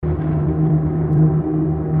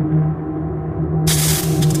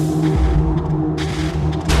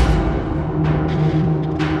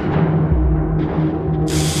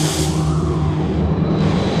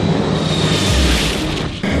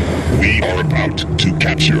about to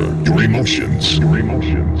capture your emotions. Your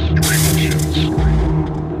emotions. Your emotions. Your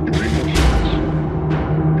emotions.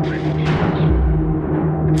 Your emotions.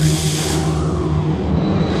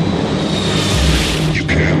 You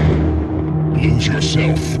can lose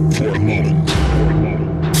yourself for a moment. For a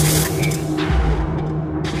moment.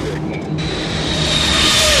 For a moment.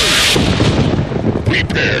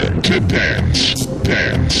 Prepare to dance.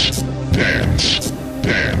 Dance. Dance.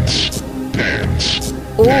 Dance. Dance.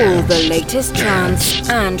 All the latest trance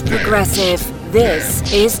and progressive. This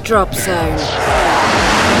is DropZone.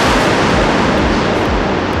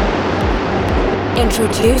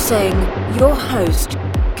 Introducing your host,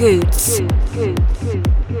 Goots.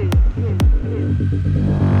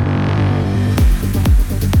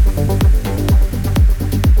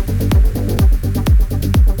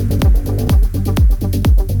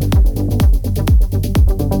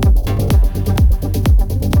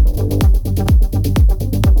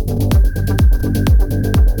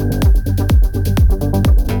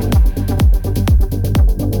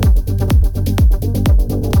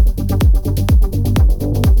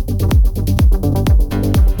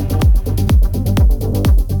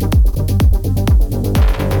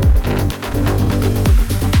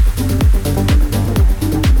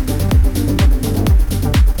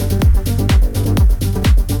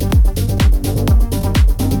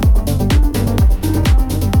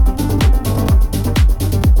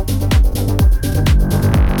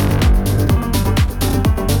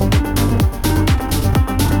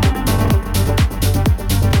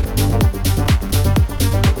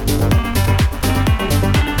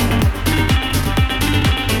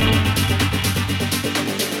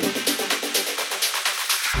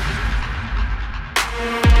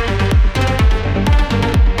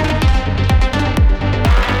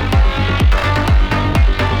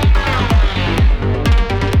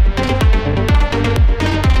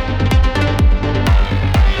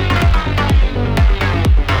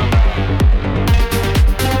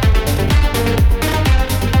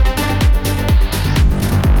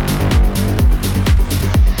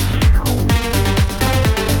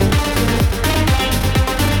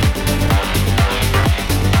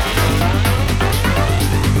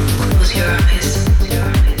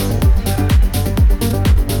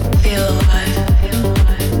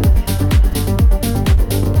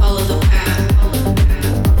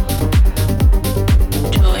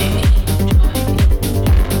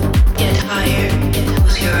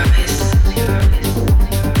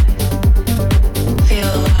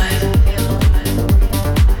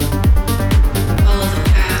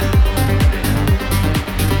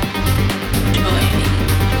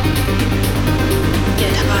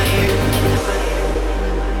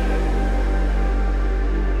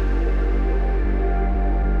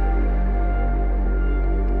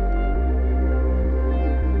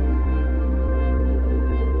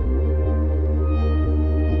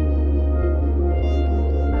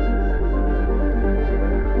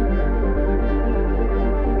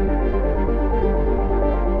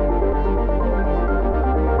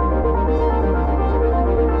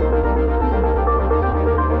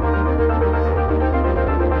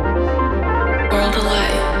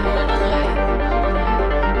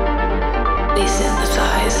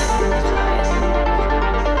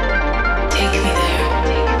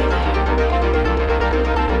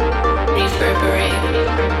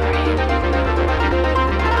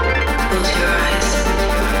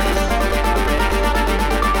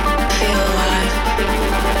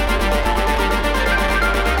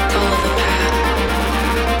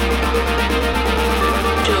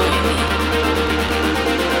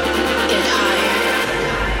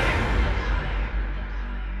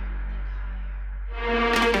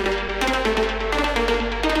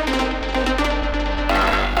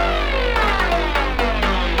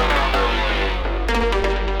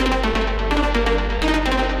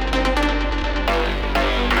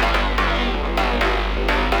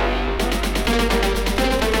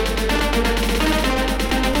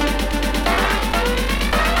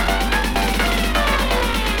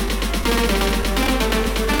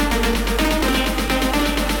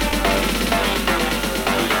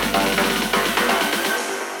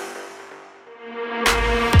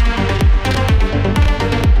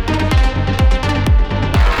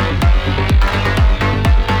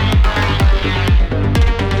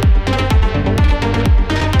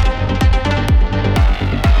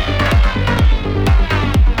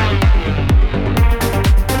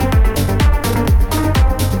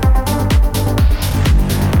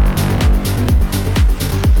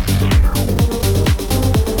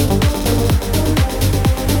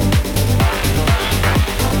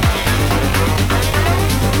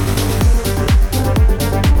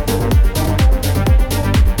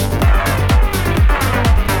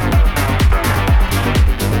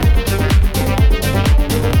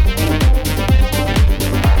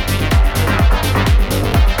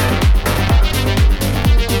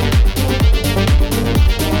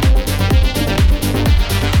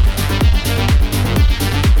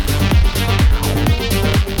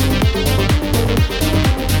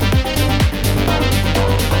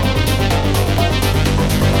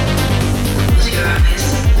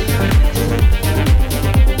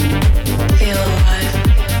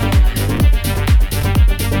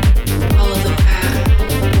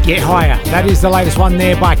 Get Higher. That is the latest one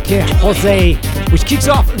there by Ke Jose, which kicks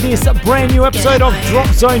off this brand new episode of Drop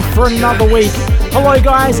Zone for another week. Hello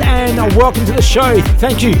guys and welcome to the show.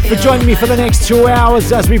 Thank you for joining me for the next 2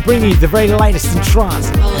 hours as we bring you the very latest in trance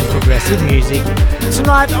and progressive music.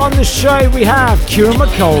 Tonight on the show we have Kira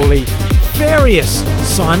McCauley, Various,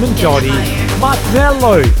 Simon Doddy,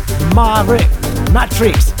 Martinello,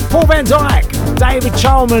 Matrix, Paul Van Dyke, David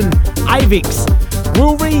Chalman, Avix,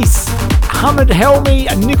 Will Reese, Hamid Helmi,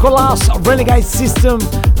 Nicolas, Renegade System,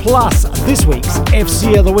 plus this week's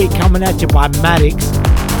FC of the Week coming at you by Maddox.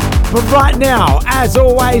 But right now, as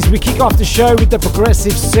always, we kick off the show with the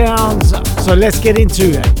progressive sounds. So let's get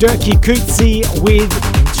into Dirkie Coetzee with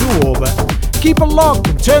Into Orbit. Keep it locked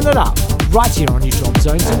and turn it up right here on your Drop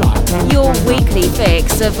Zone tonight. Your weekly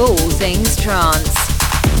fix of all things trance.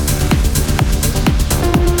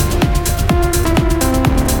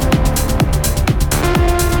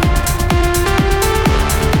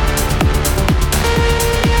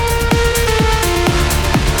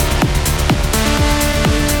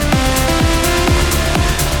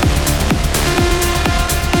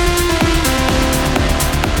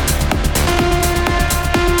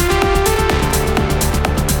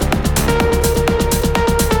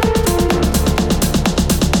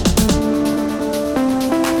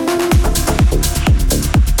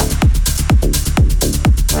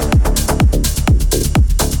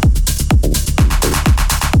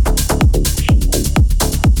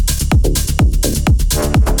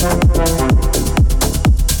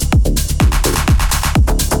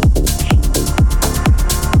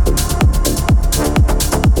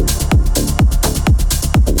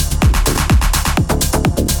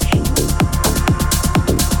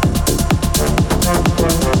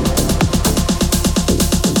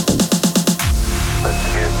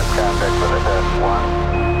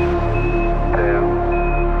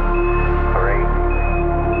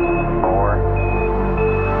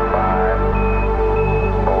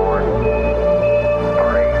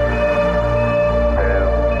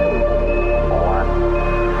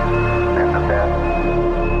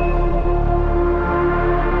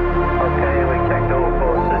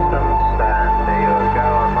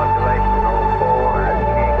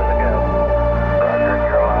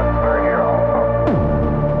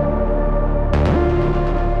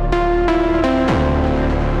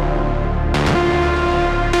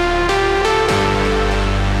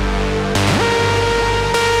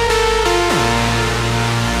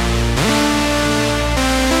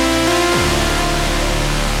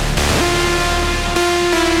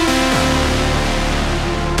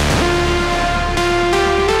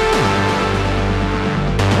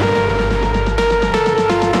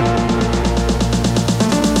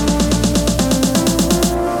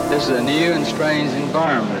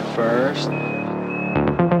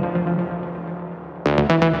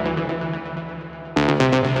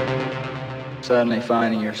 Suddenly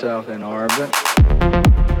finding yourself in orbit.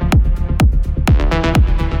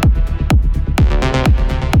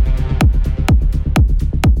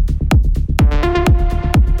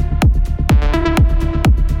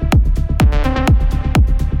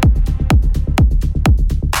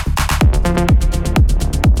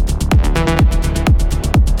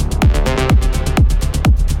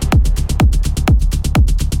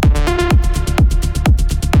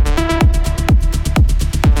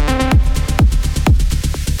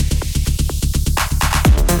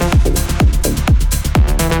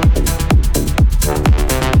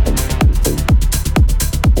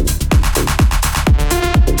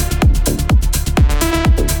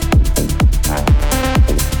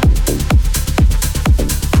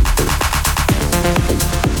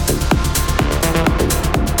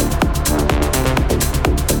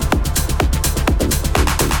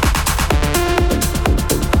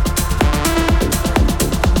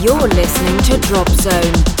 You're listening to Drop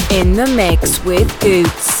Zone in the mix with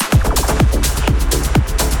Goots.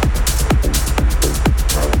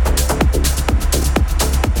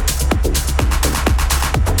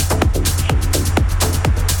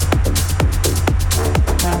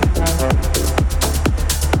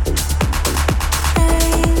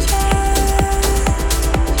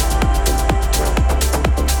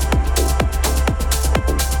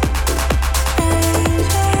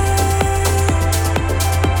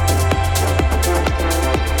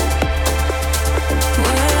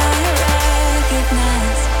 When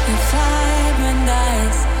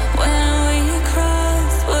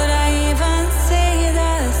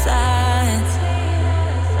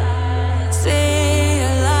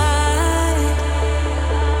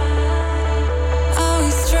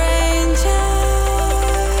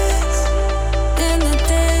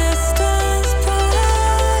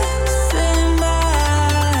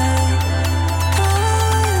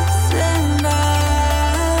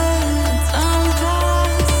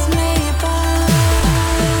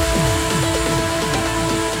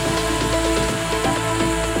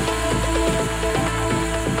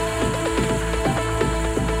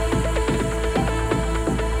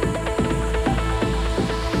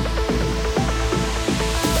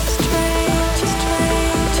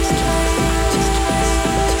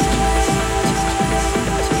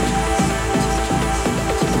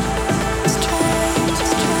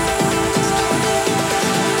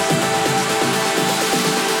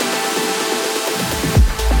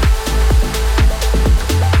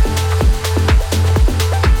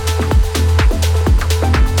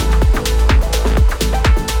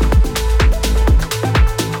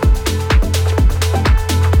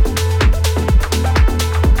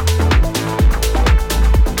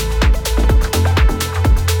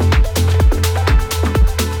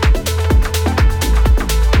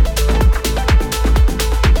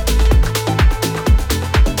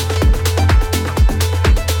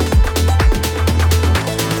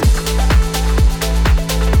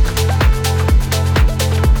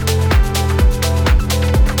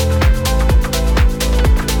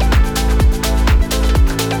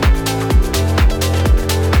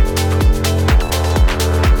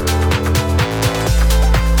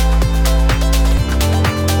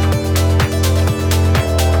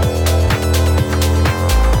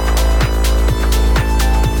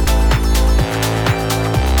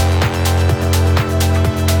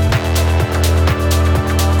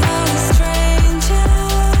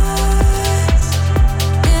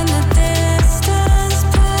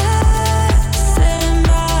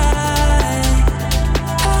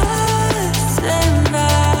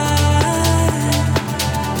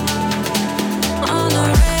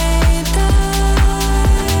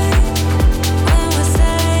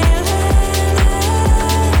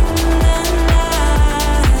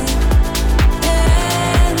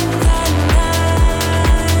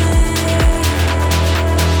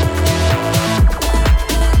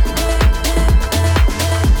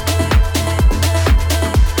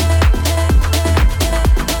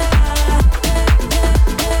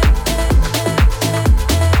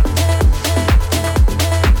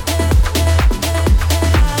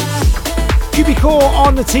Cubicore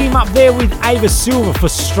on the team up there with Ava Silver for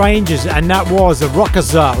Strangers, and that was a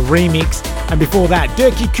Rockaza remix. And before that,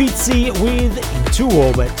 Dirkie Coetzee with Into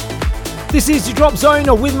Orbit. This is the Drop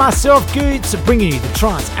Zone with myself, Goots, bringing you the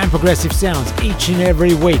trance and progressive sounds each and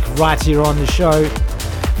every week right here on the show.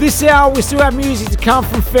 This hour we still have music to come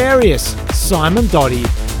from Farius, Simon Dottie,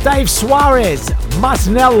 Dave Suarez,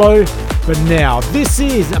 Martinello, but now this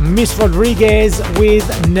is Miss Rodriguez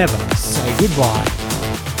with Never Say Goodbye.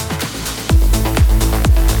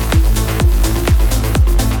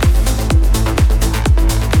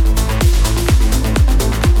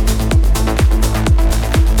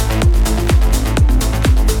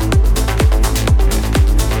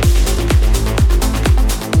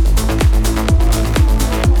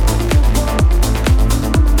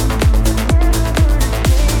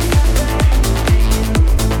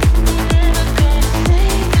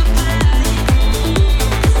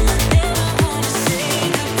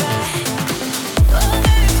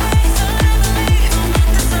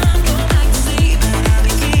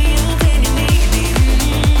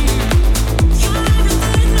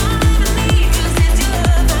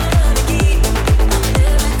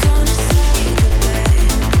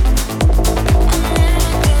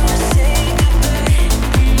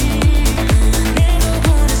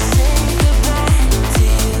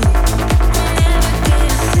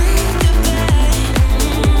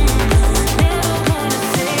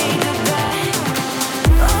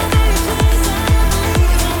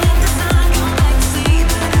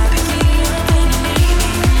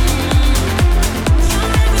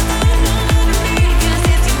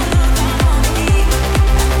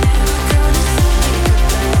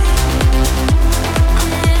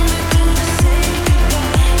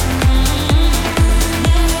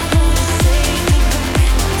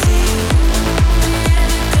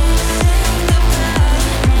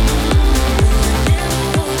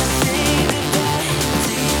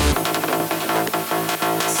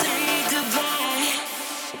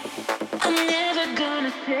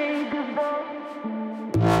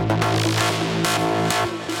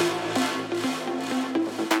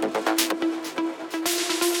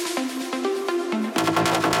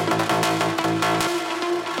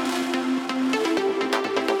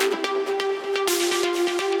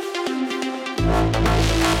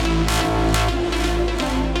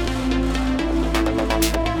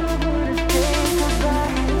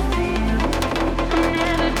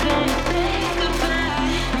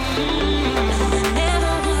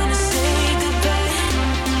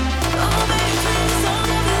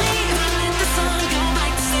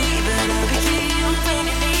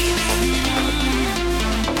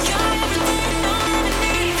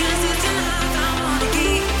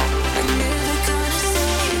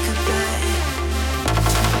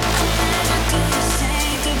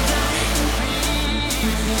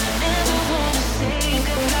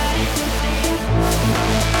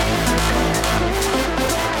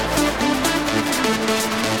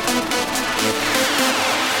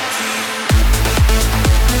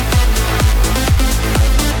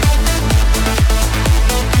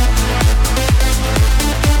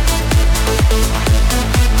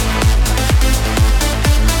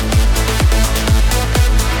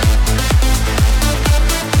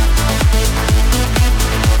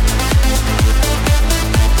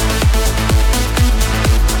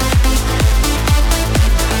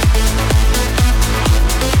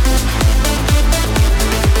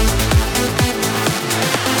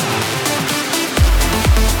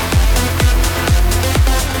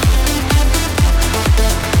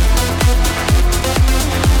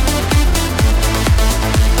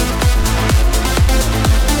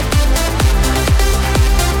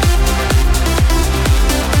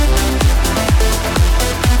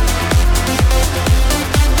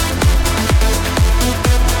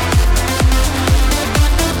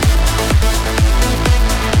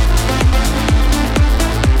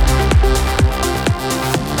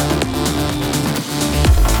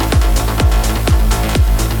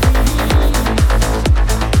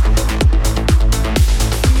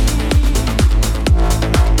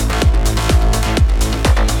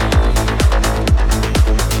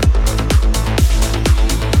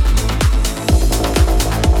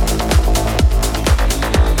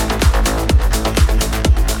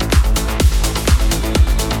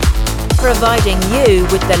 providing you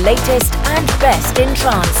with the latest and best in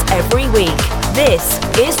trance every week. This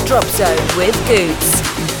is DropZone with Goots.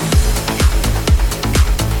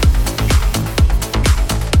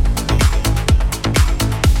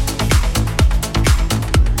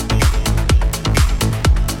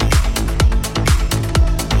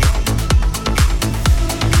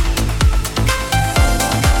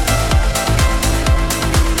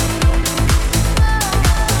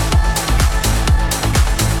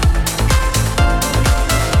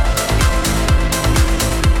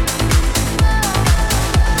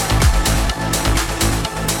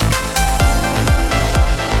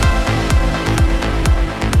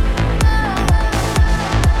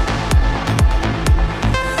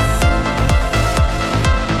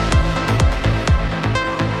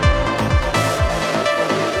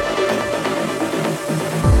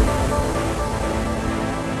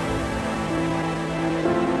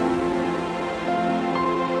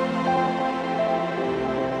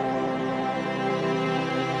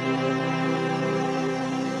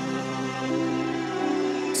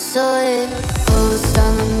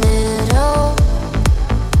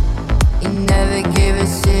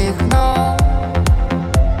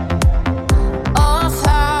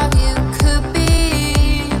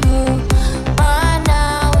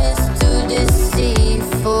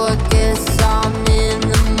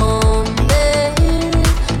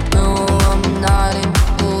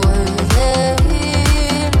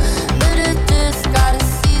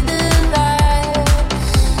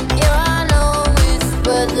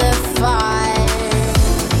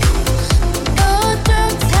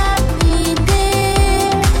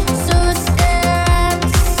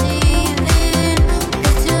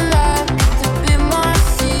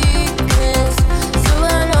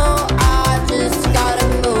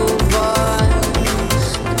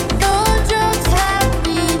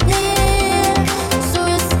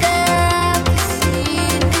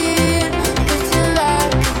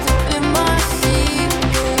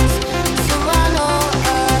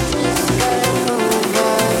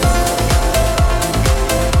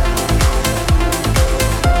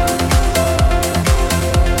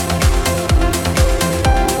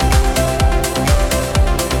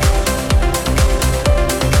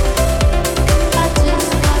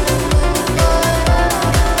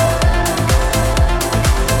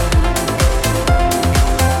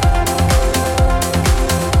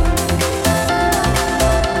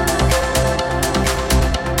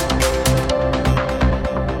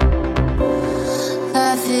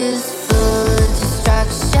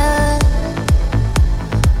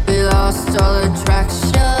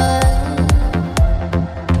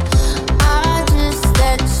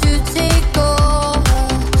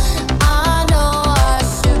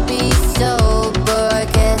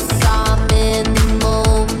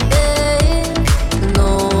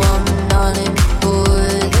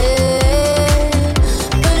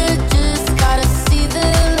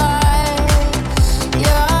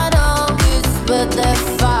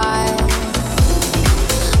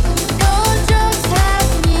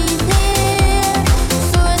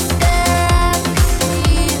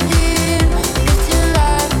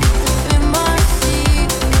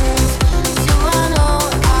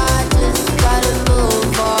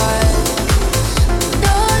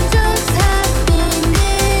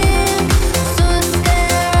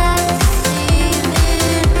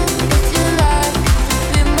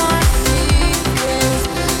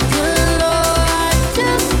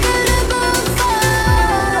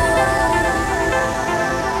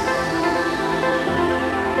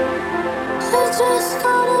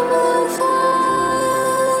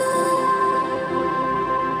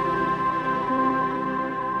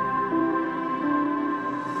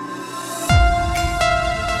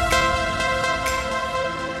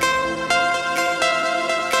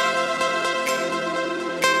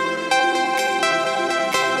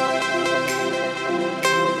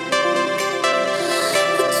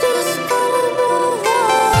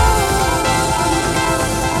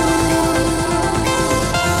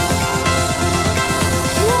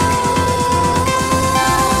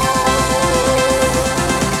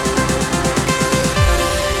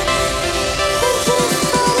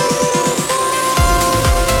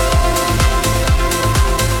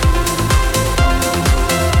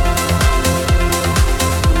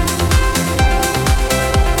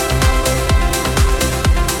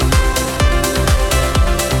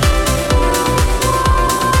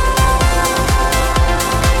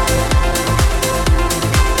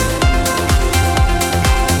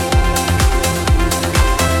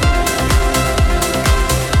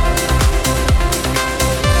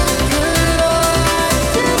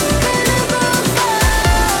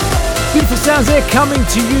 Sounds there coming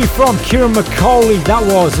to you from Kieran McCauley. That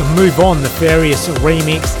was Move On, the Farious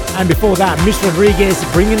remix. And before that, Miss Rodriguez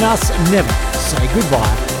bringing us Never Say Goodbye.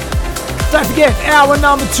 Don't forget, hour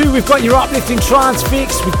number 2, we've got your uplifting trance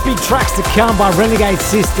fix with big tracks to come by Renegade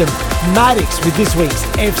System, Maddox with this week's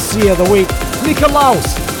FC of the Week,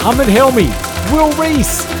 Nikolaus, Hamid Helmi, Will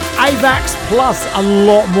Reese, AVAX, plus a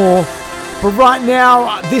lot more. But right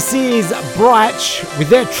now, this is Bright with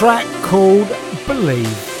their track called Believe.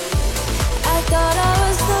 Thought I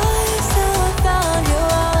was lost till I found your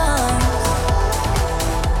arms.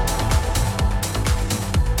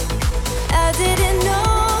 I didn't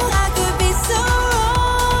know I could be so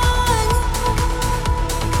wrong.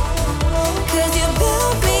 'Cause you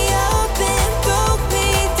built me up and broke me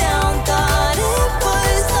down. Thought it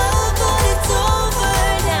was love, but it's over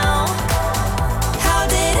now. How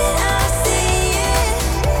didn't I see it?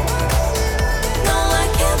 No, I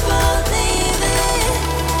can't believe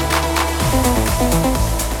it.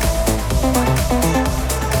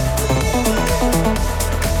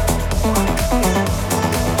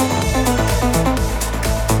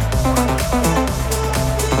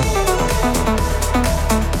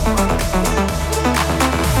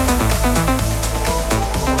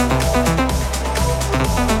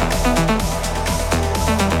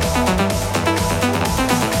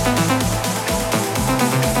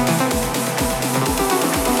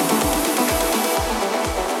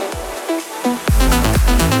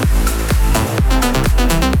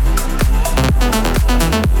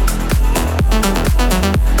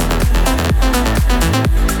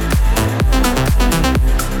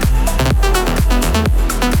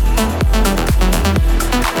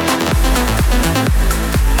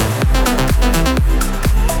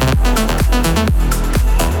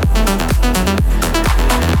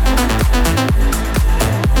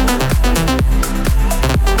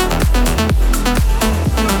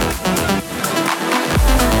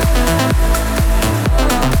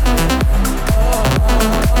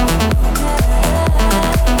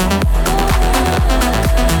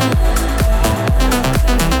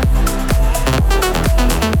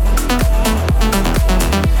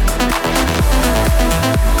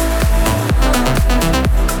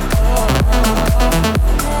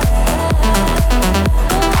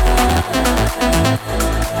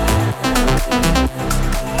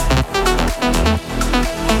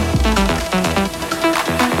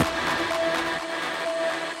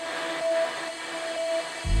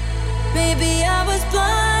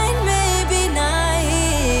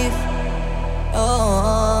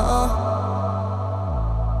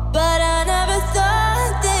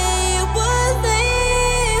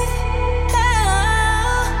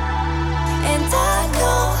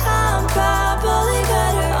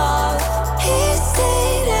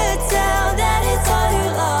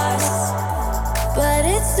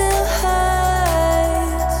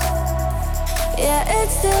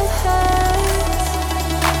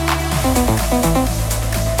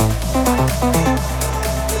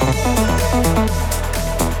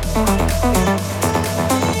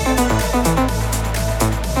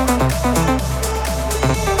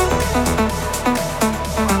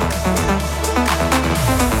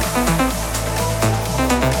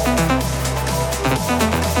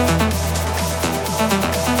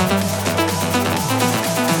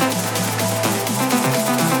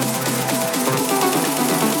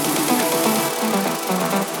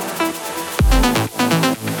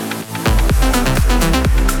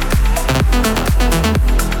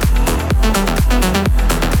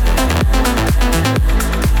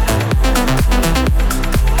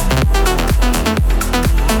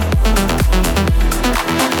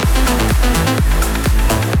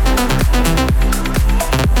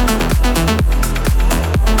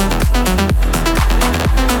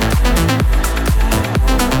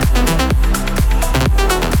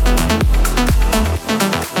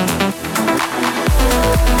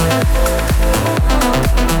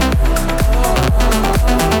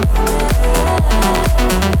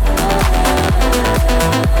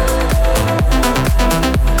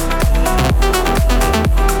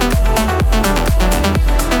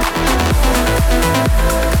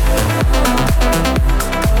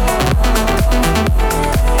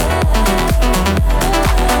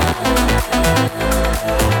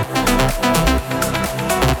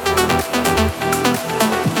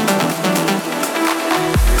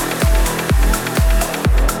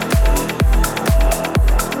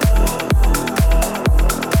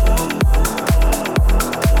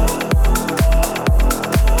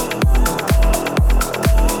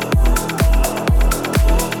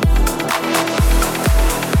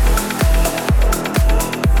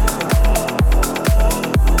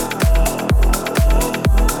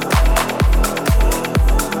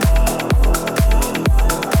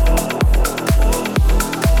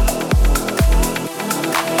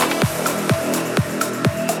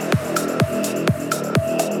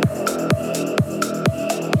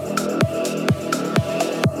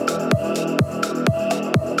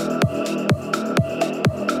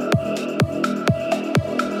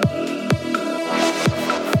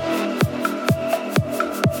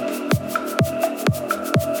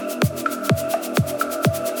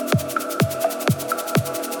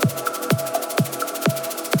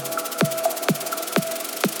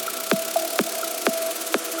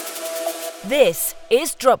 This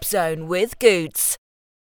is DropZone with Goots.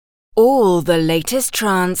 All the latest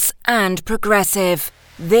trance and progressive.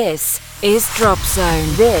 This is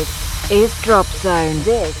DropZone. This is DropZone.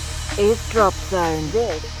 This is DropZone.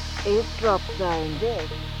 This is DropZone.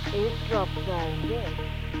 This is DropZone. This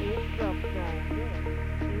is DropZone.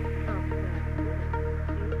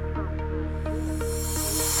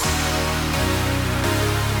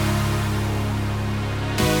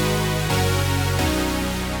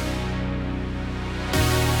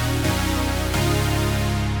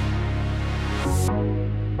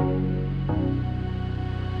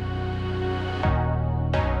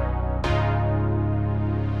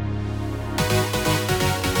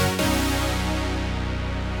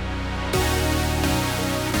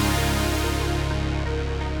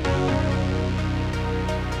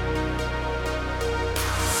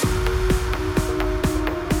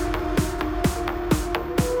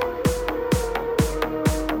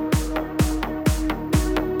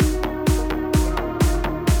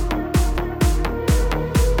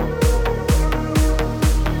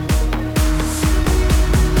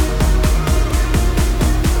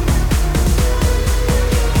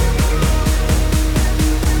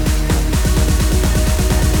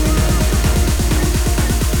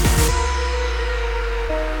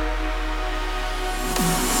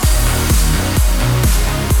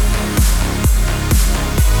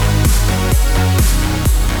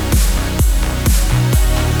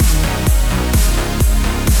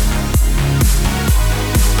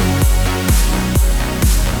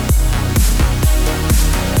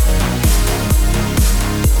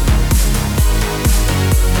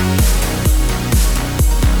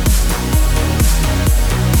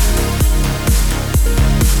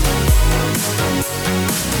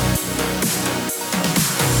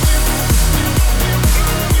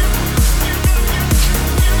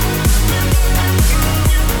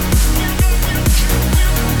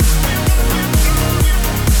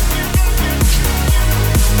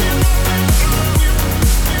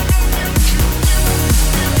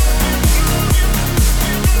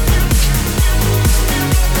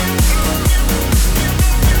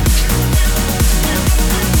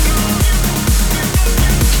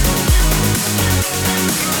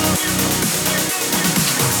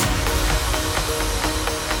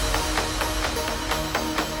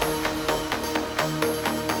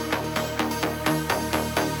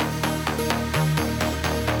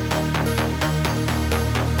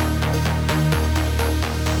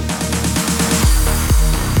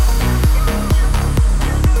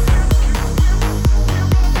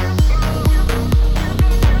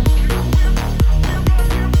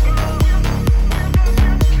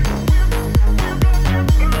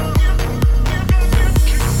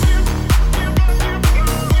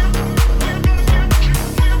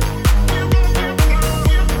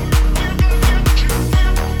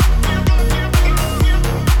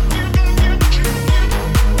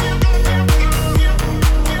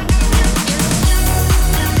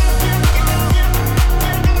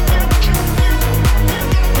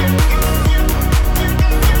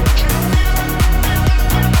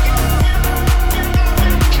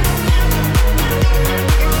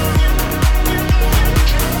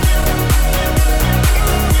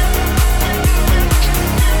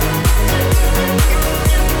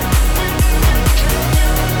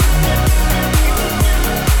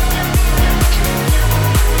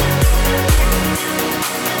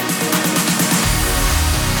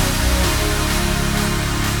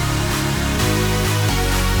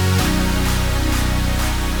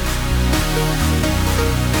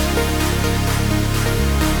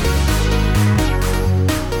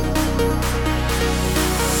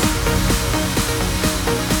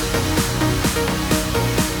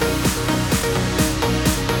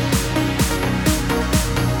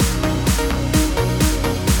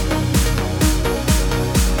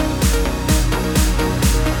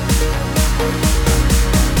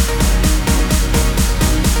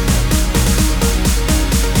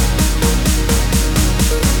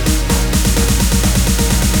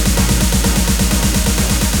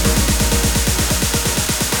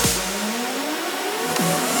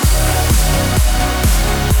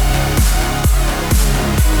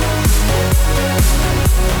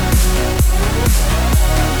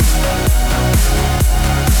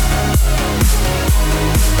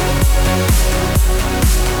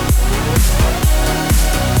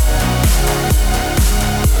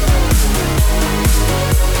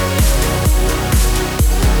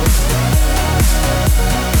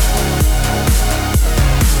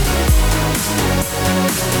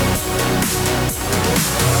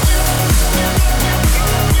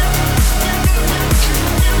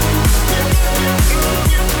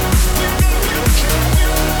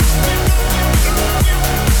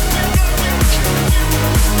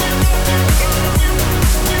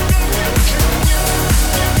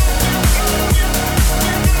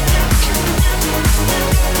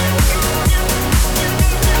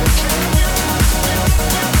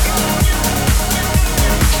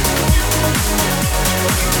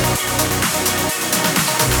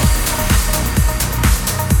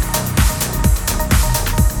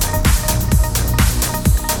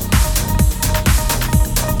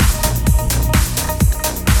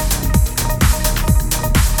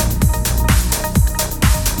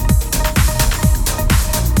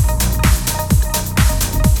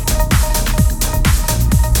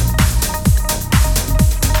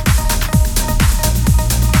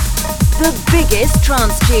 The biggest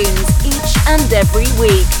trance tunes each and every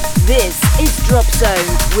week. This is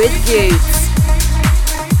DropZone with Goots.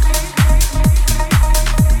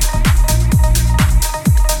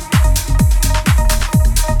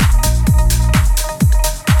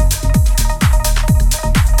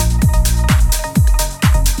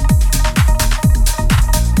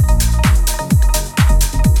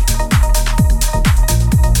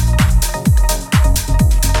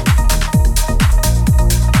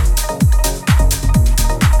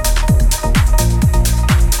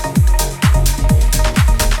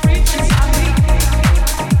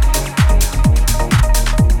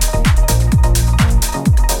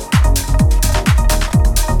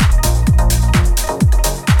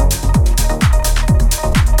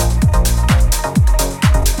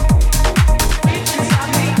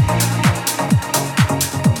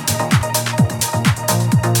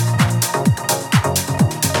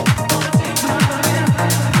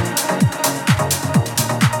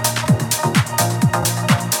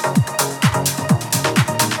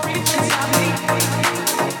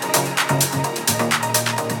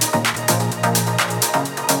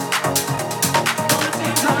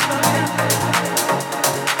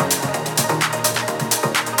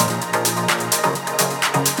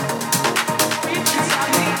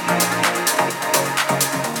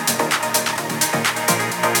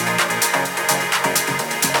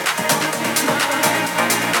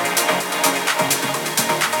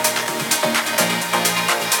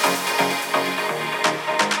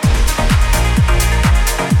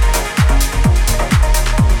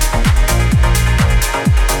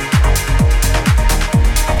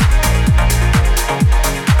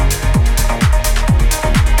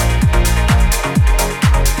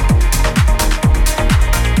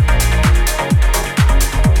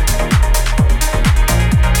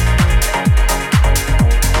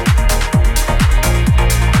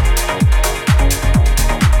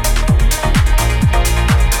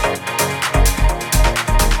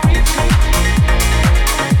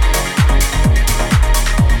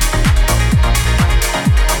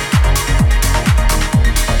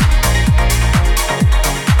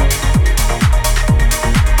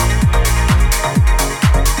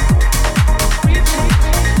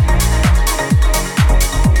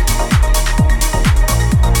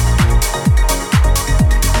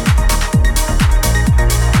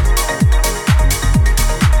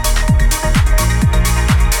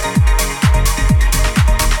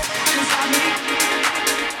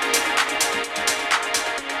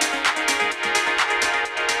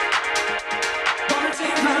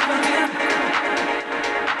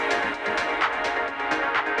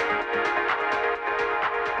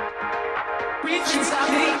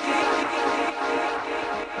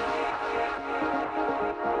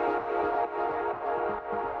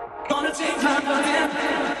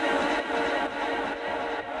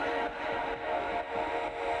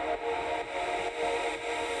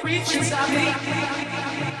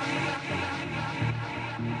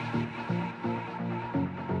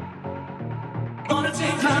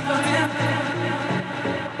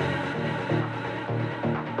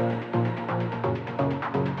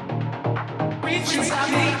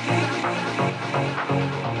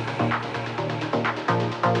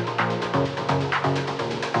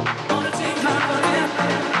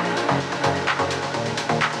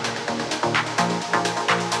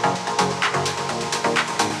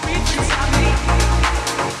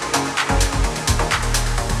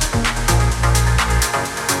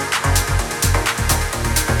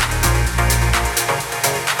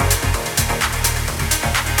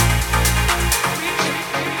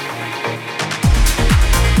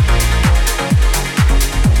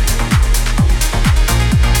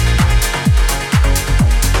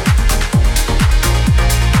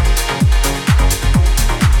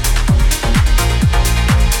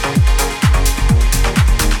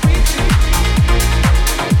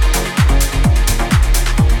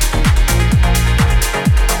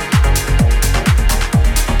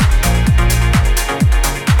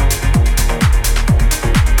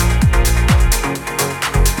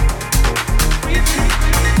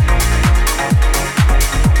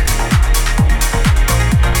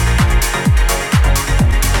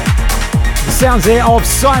 Sounds there of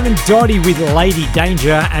Simon Doddy with Lady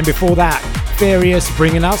Danger, and before that, Farius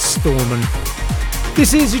bringing us Stormin'.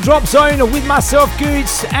 This is your Drop Zone with myself,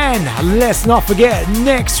 Goots, and let's not forget,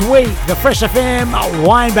 next week, the Fresh FM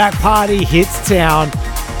Wineback Party hits town.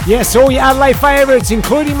 Yes, all your Adelaide favourites,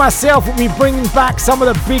 including myself, will be bringing back some of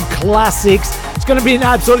the big classics. It's going to be an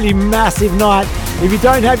absolutely massive night. If you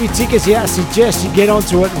don't have your tickets yet, I suggest you get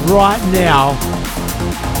onto it right now.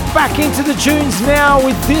 Back into the tunes now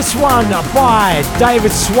with this one by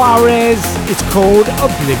David Suarez. It's called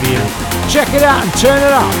Oblivion. Check it out and turn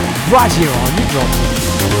it up right here on your DropZone.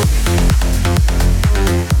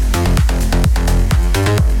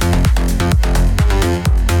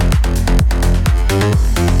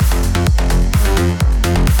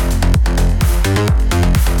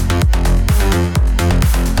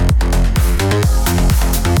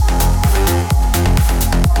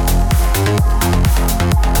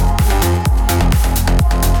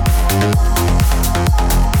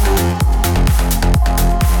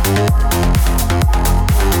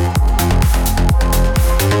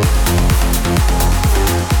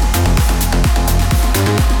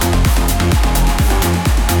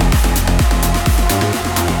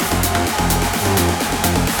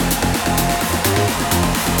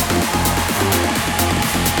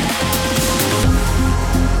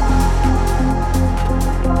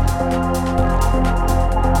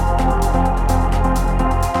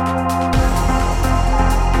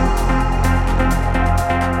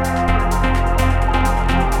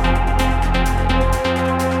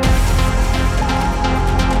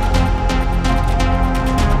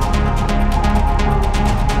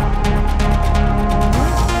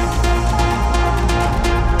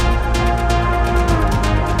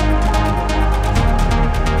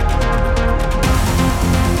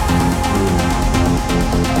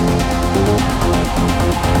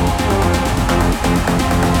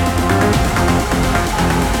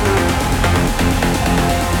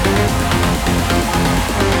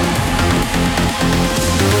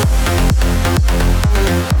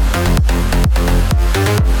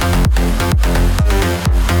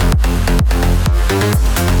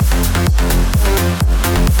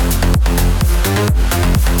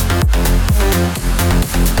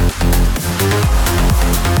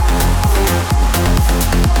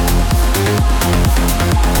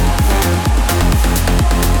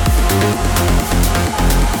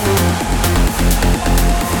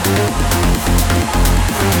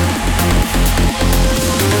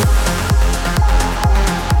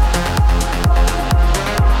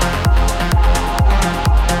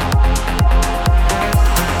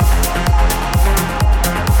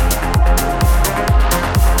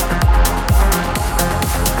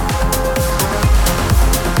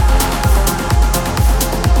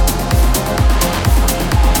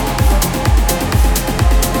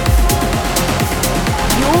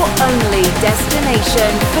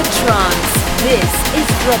 destination for trance. This is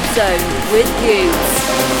DropZone with Goots.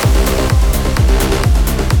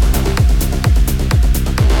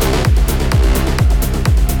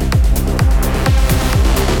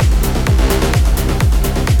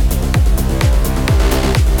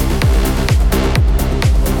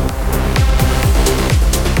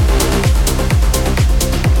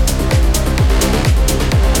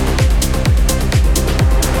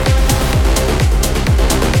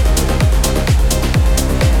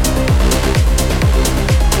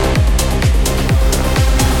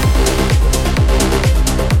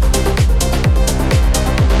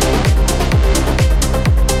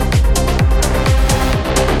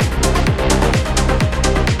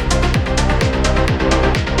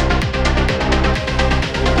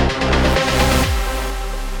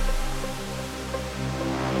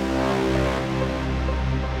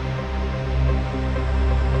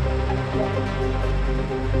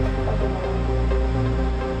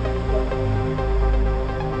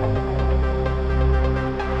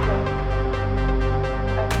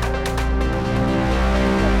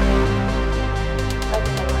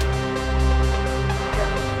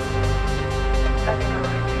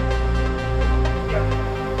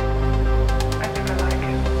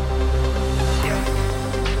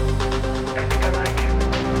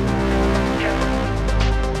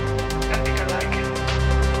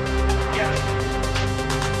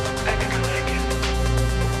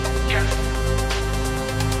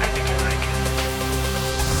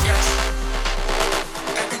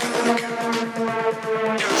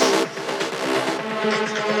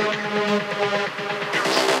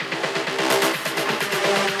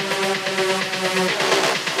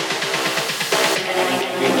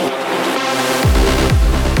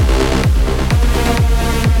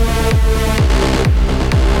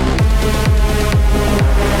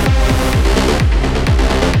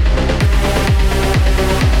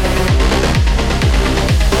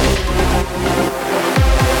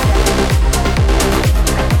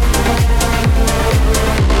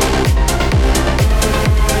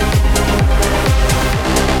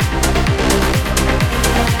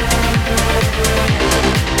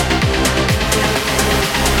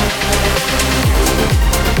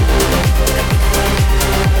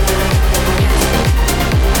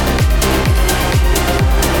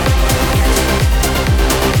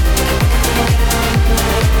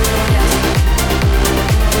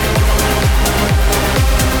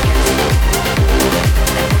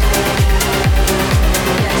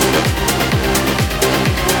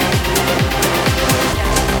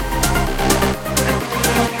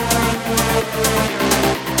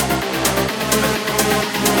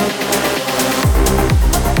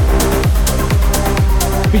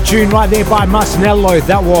 Lovely tune right there by Martinello.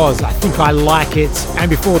 That was I Think I Like It. And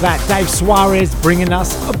before that, Dave Suarez bringing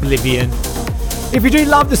us Oblivion. If you do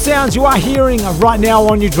love the sounds you are hearing right now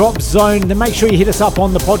on your Drop Zone, then make sure you hit us up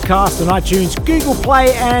on the podcast on iTunes, Google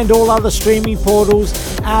Play and all other streaming portals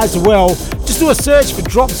as well. Just do a search for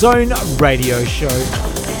Drop Zone Radio Show.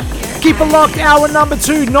 Keep it locked, hour number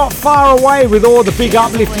 2 not far away with all the big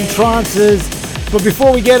uplifting trances. But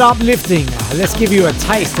before we get uplifting, let's give you a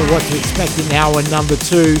taste of what to expect in hour number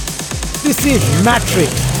 2. This is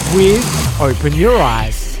Matrix with Open Your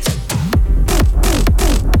Eyes.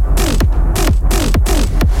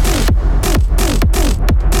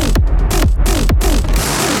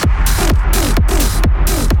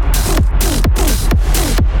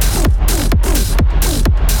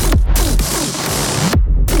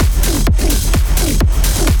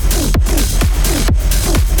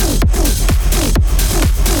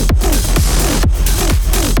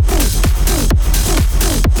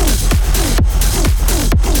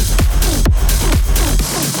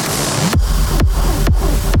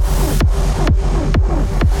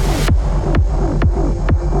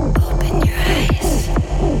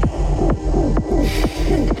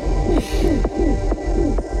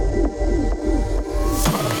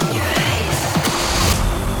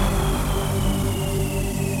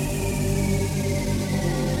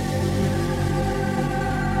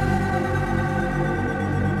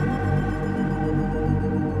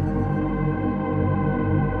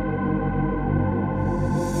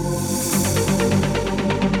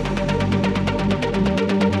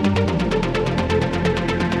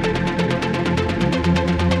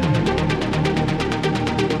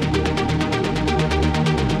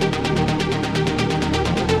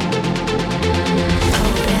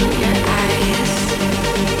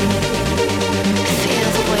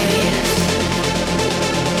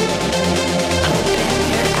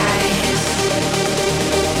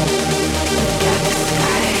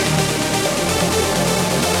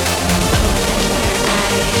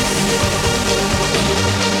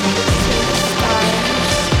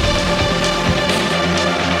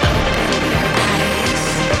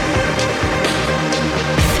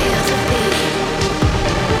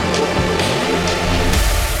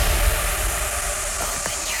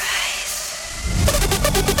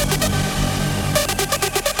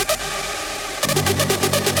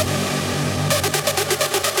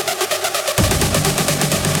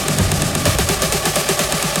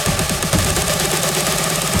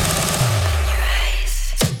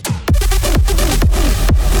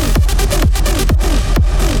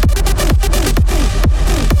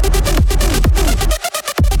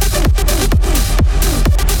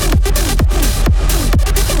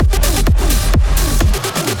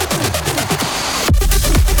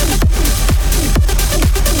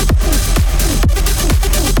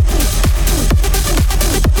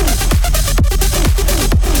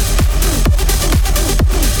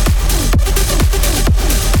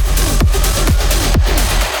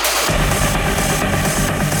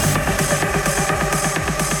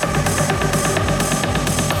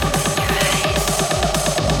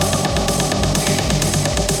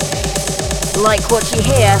 Like what you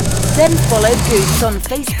hear? Then follow Goots on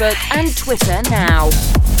Facebook and Twitter now.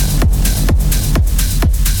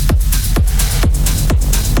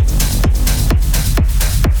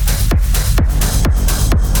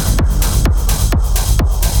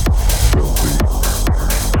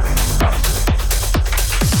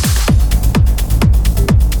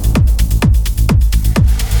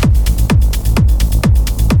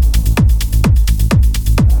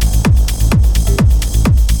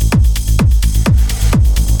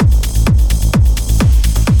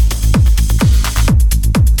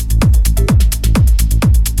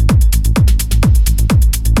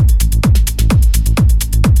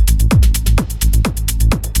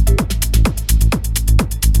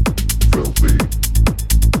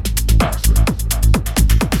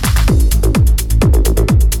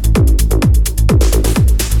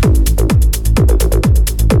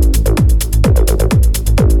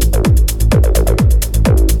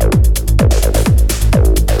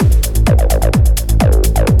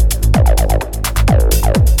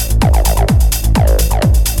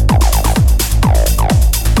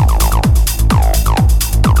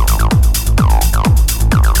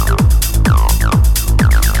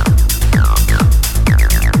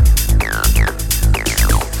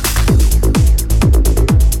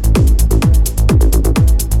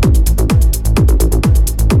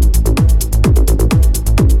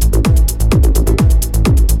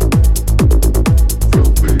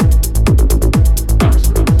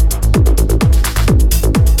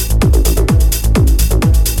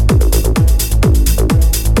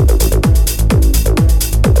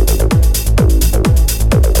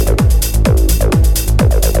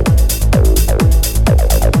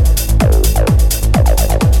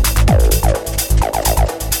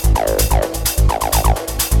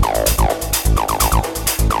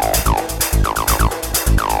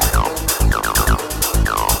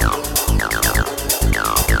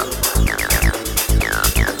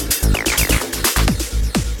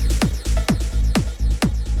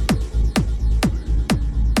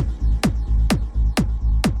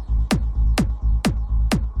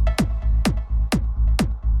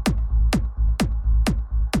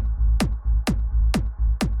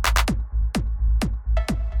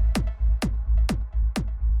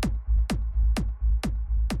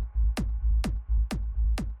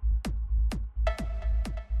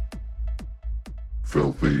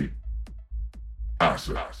 Filthy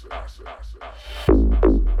acid.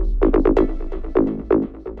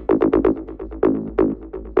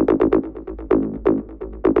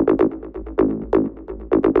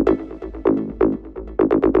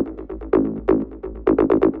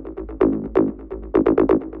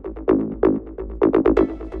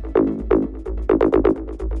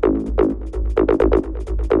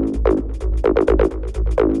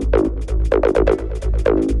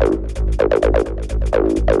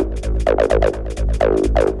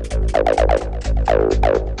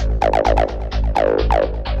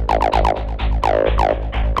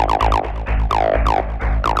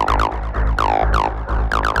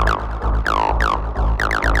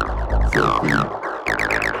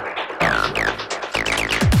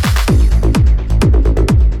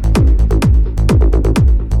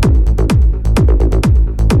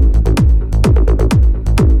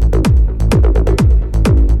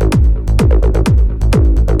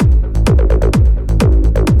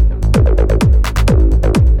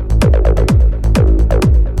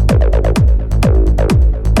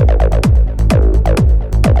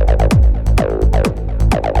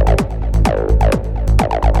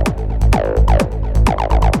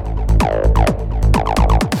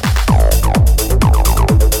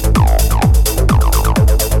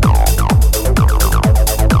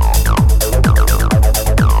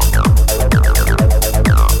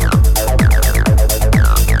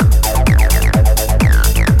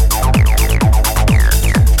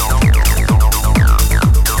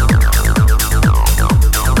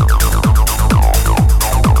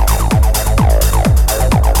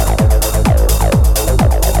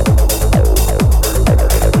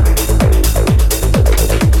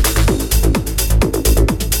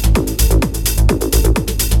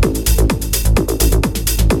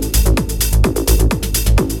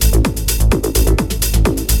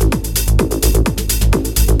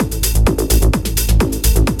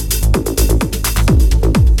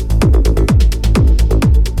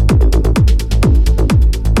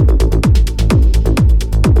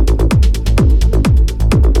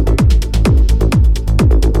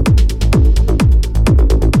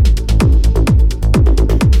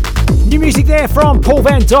 From Paul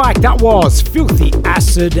Van Dyke, that was Filthy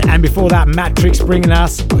Acid, and before that Matrix bringing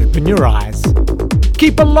us Open Your Eyes.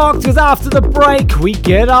 Keep it locked, because after the break we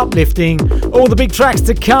get uplifting. All the big tracks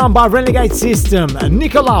to come by Renegade System,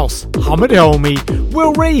 Nikolaus, Hamid Helmi,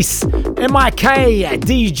 Will Reese, MIK,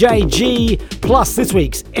 DJG, plus this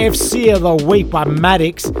week's FC of the Week by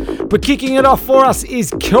Maddox. But kicking it off for us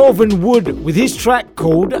is Kelvin Wood with his track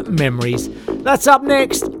called Memories. That's up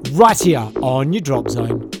next, right here on your Drop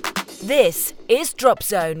Zone. This is Drop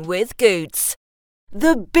Zone with Goots.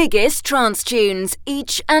 The biggest trance tunes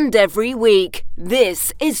each and every week.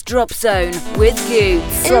 This is Drop Zone with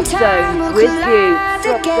Goots. Drop Zone with Goots.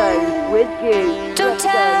 Drop Zone with Goots. Don't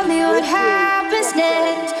tell me what happens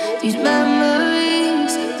next. These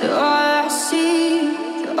memories, they're all I see.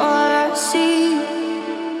 They're all I see.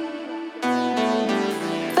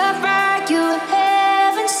 Felt like you were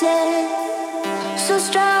heaven sent. So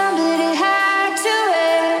strong that it had to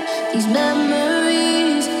end. These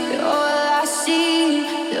memories, they're all I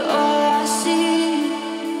see. They're all I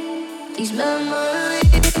see. These memories.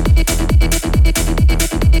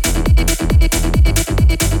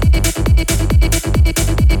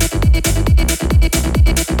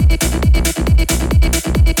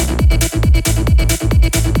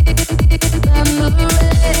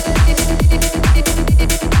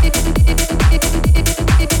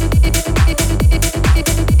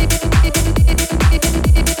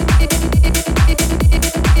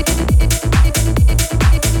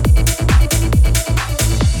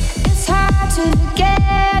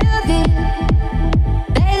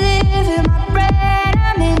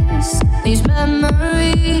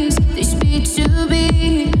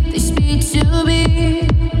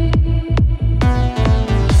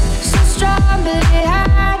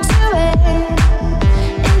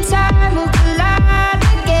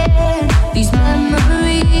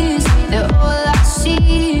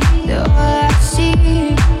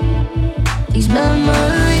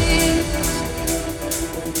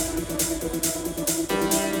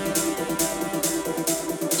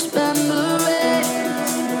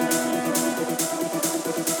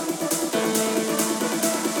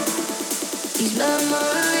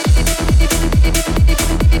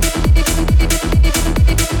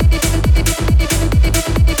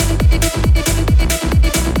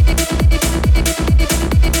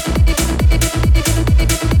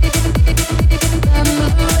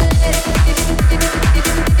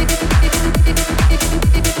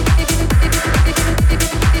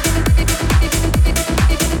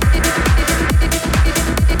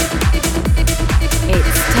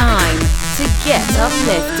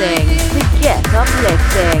 uplifting. To get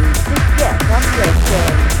uplifting. To get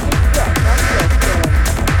uplifting. To get uplifting.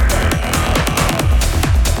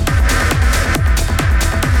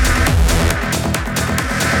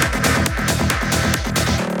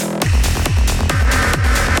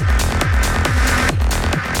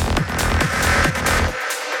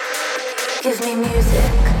 Give me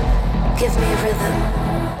music, give me rhythm,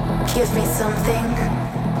 give me something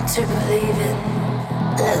to believe in.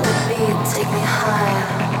 Let the beat take me higher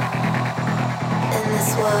in this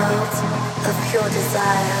world of pure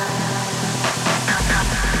desire.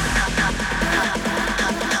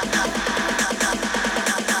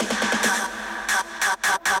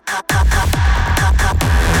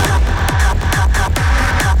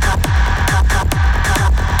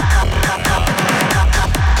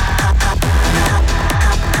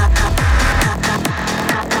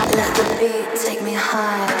 Take me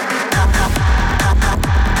high.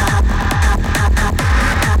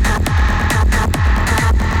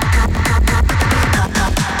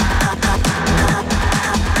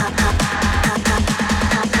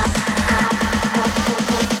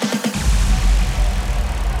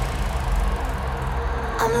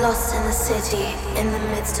 I'm lost in the city, in the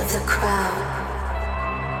midst of the crowd.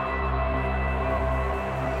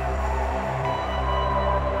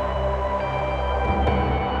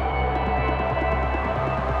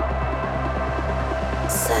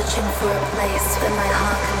 Searching for a place where my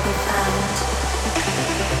heart can be found.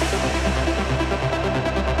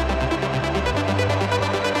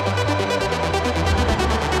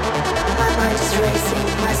 My mind is racing,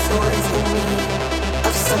 my soul is in need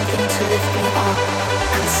of something to lift me up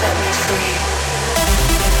and set me free.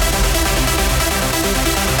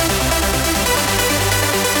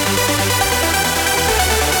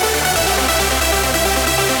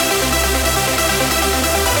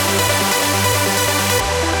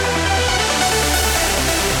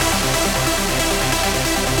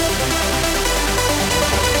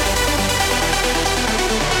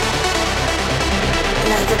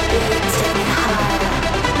 Let the beat take me higher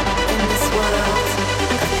in this world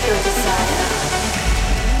of pure desire.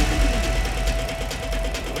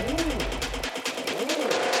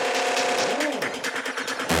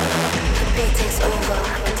 The beat takes over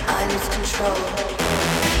and I lose control.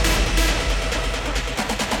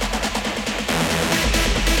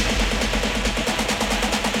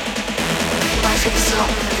 My feet stop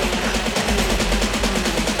moving.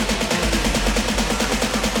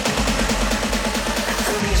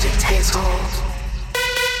 Music takes hold.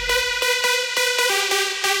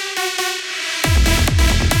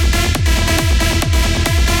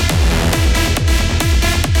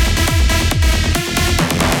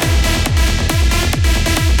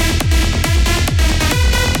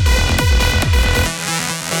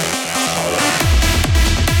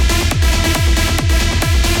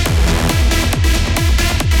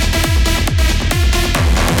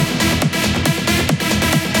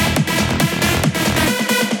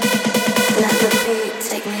 Let the beat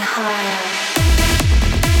take me higher.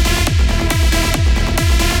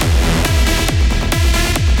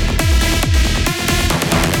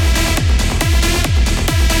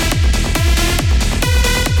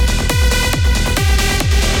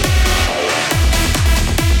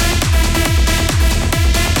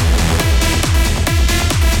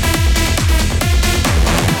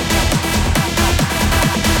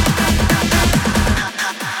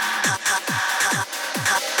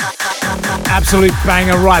 Absolute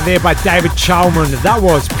banger right there by David Chalman. That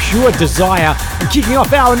was Pure Desire. And kicking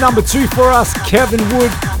off hour number 2 for us, Kevin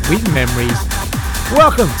Wood with Memories.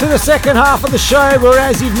 Welcome to the second half of the show, where,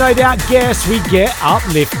 as you've no doubt guessed, we get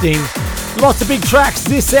uplifting. Lots of big tracks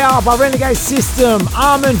this hour by Renegade System,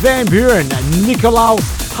 Armin van Buuren, Nicolaus,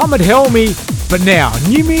 Hamid Helmi. But now,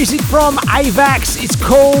 new music from Avax. It's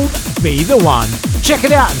called Be The One. Check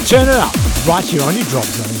it out and turn it up right here on your Drop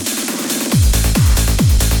Zone.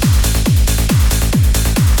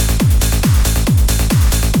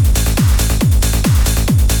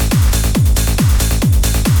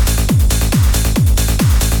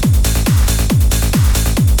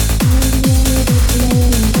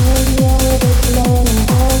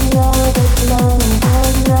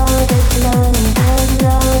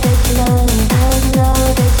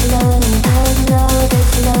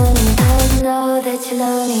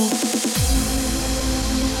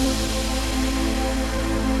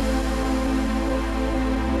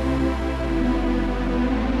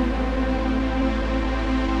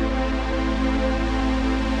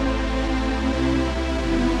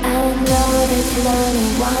 Lonely,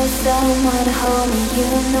 want someone to hold me, you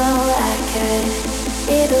know I could.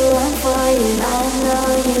 be the one for you. I know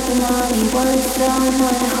you can only want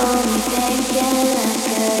someone to hold me, thinking I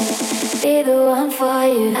could be the one for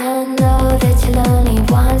you. I know that you'll only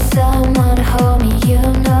want someone to hold me. You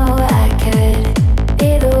know I could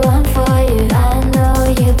be the one for you. I know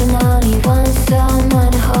you can only want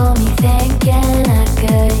someone to hold me, thinking I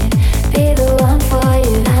could be the one for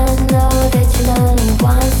you. I know that you'll only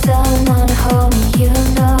want someone to hold me. You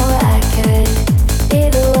know I could be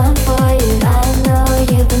the one for you. I know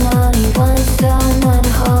you can only want someone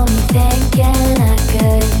to hold me, thinking I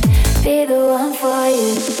could be the one for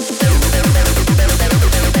you.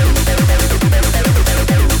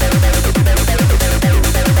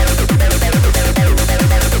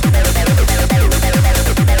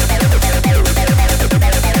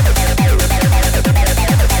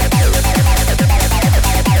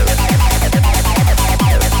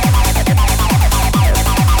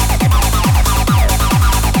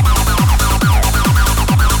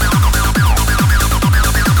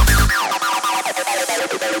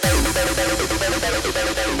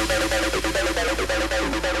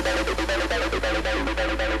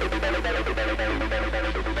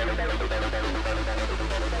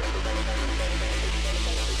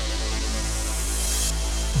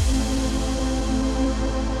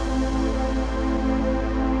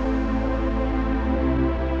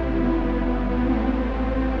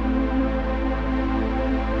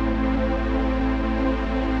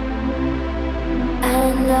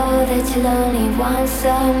 You'll only want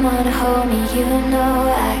someone to hold me. You know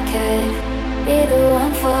I could be the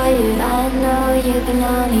one for you. I know you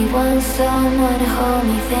can only want someone to hold me,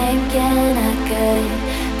 thinking I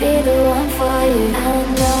could be the one for you. I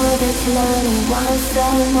know that you'll only want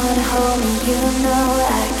someone to hold me. You know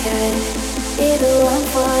I could be the one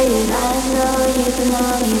for you. I know you can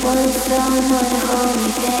only want someone to hold me,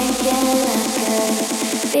 thinking I could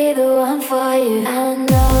be the one for you. I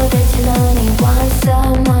know that you'll only want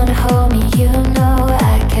someone to hold me. You know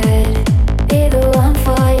I could be the one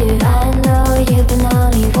for you. I know you can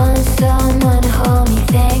only want someone to hold me,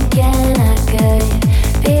 thinking I could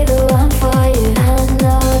be the one for you. I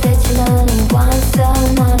know that you'll only want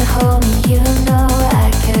someone to hold me. You know I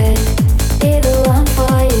could be the one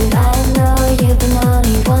for you. I know you can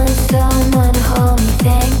only want someone to hold me,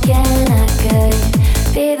 thinking I could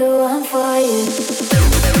be the one for you.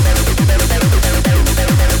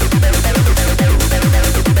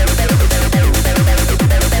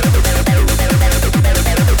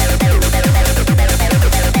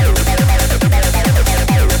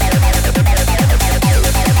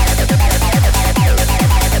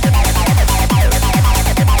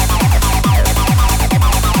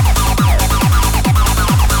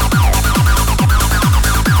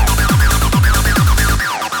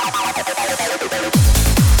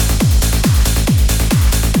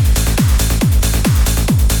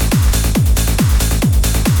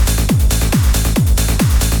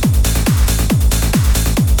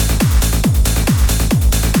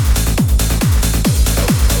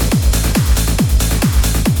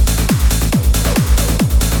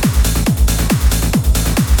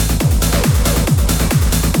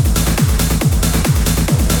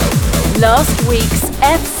 Last week's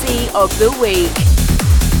FC of the Week.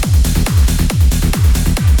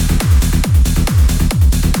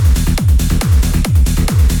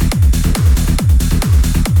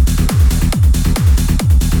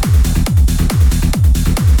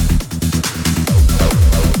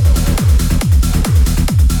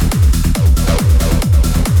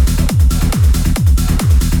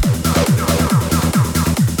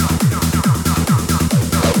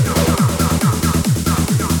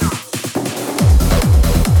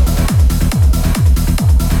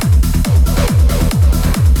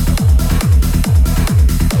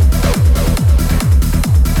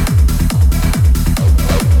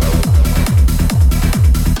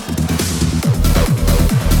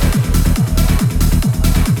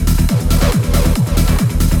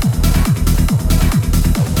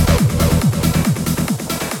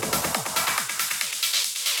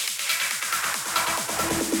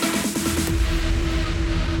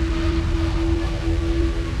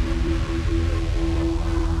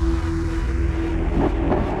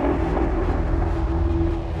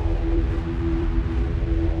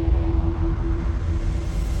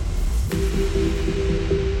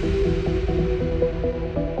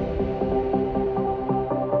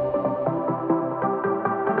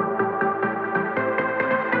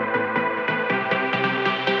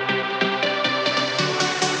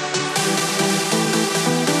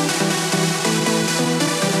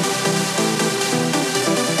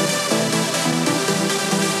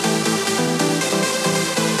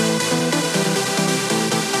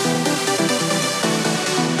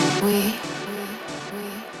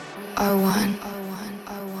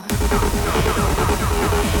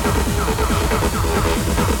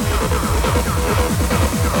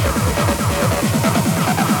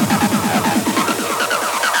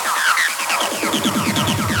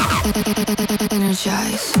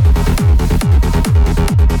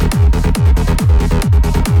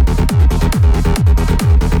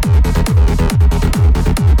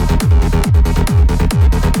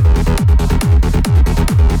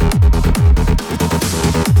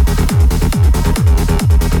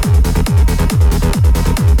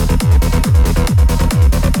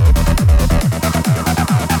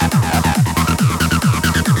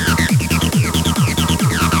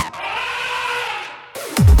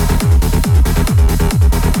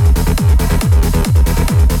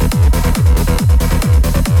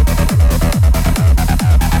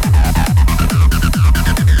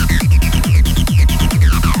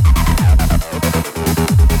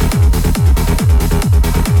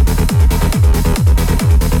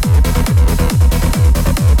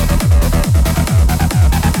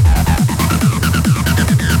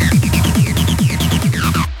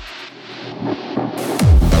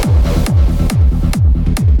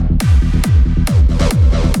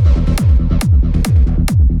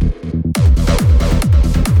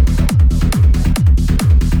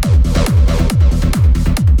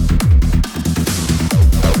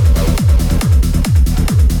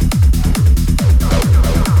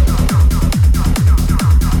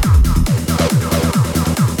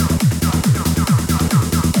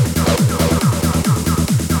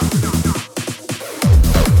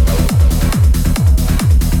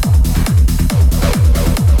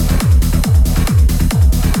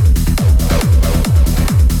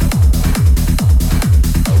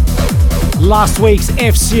 Last week's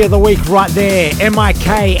FC of the Week right there,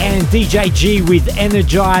 MIK and DJ G with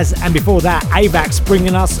Energize, and before that, AVAX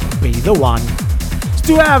bringing us Be The One.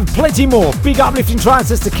 Still have plenty more big uplifting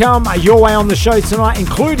trances to come your way on the show tonight,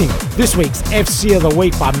 including this week's FC of the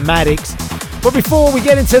Week by Maddox. But before we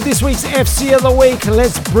get into this week's FC of the Week,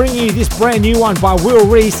 let's bring you this brand new one by Will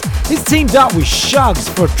Reese. He's teamed up with Shugs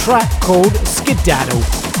for a track called Skedaddle.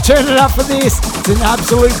 Turn it up for this, it's an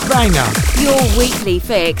absolute banger. Your weekly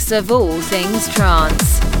fix of all things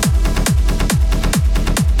trance.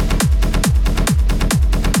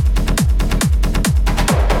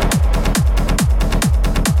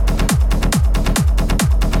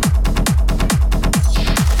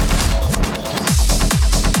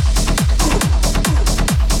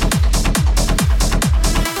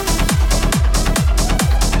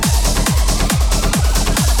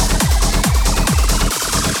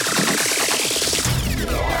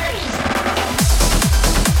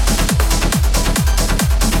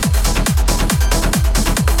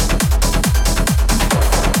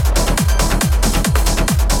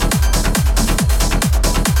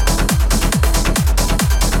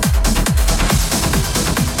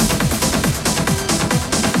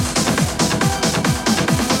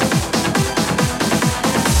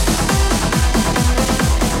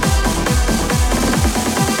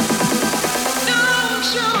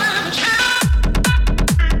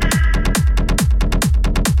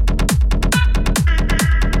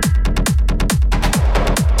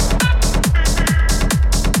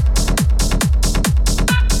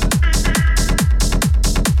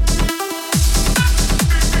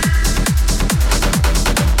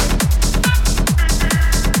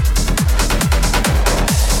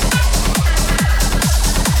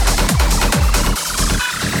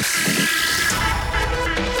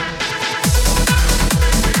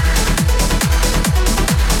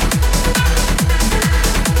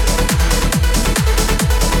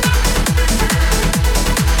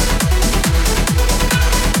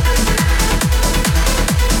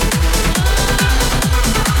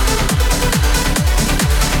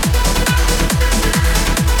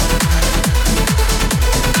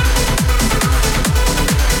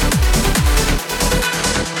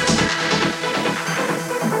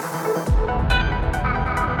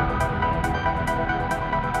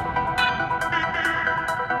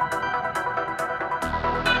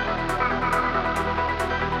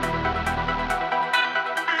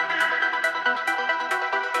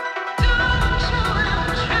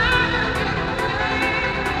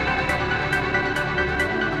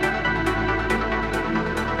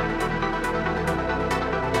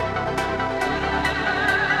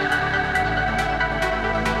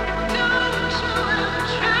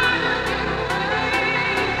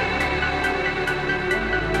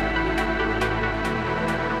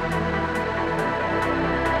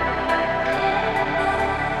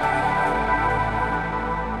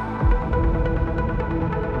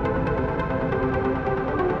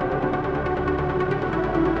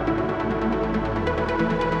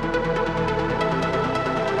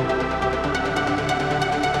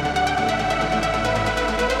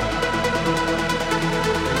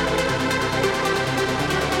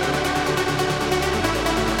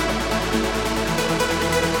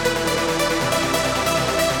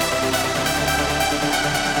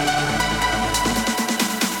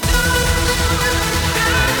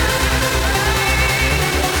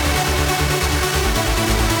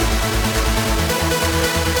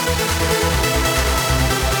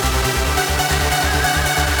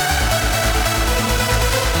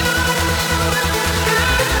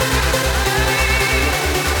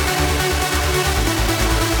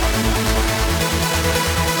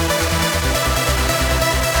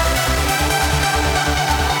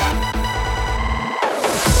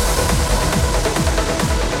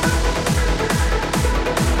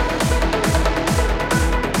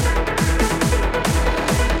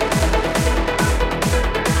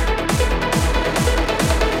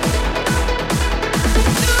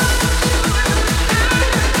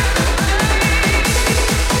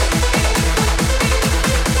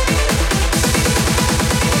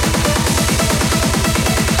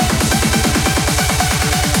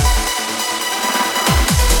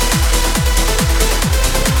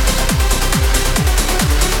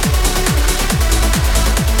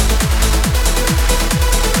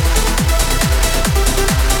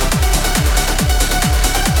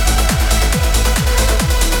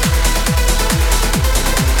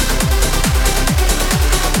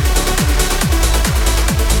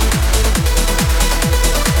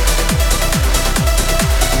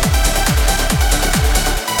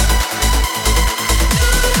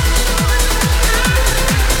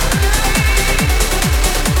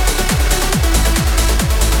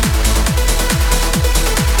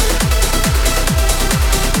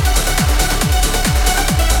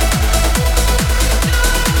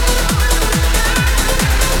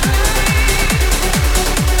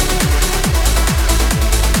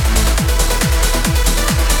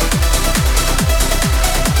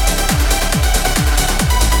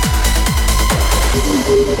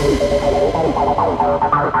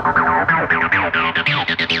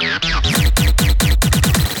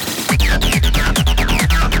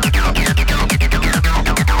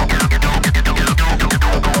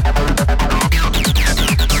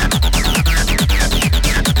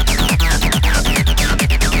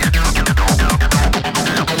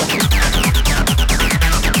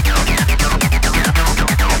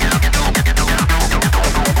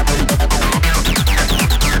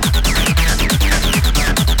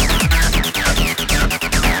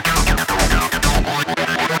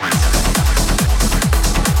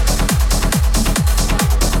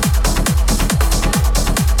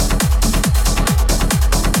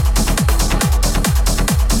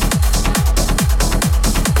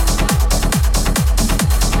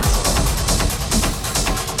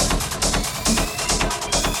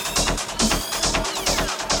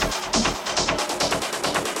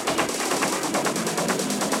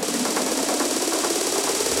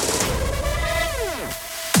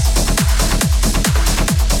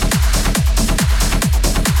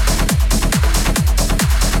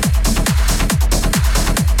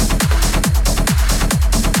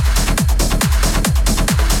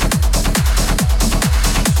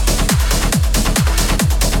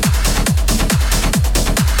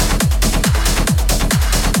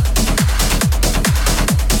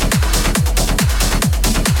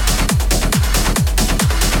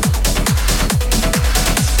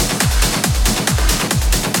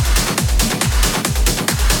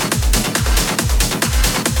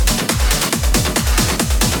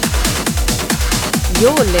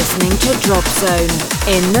 You're listening to DropZone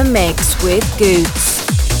in the mix with Goots.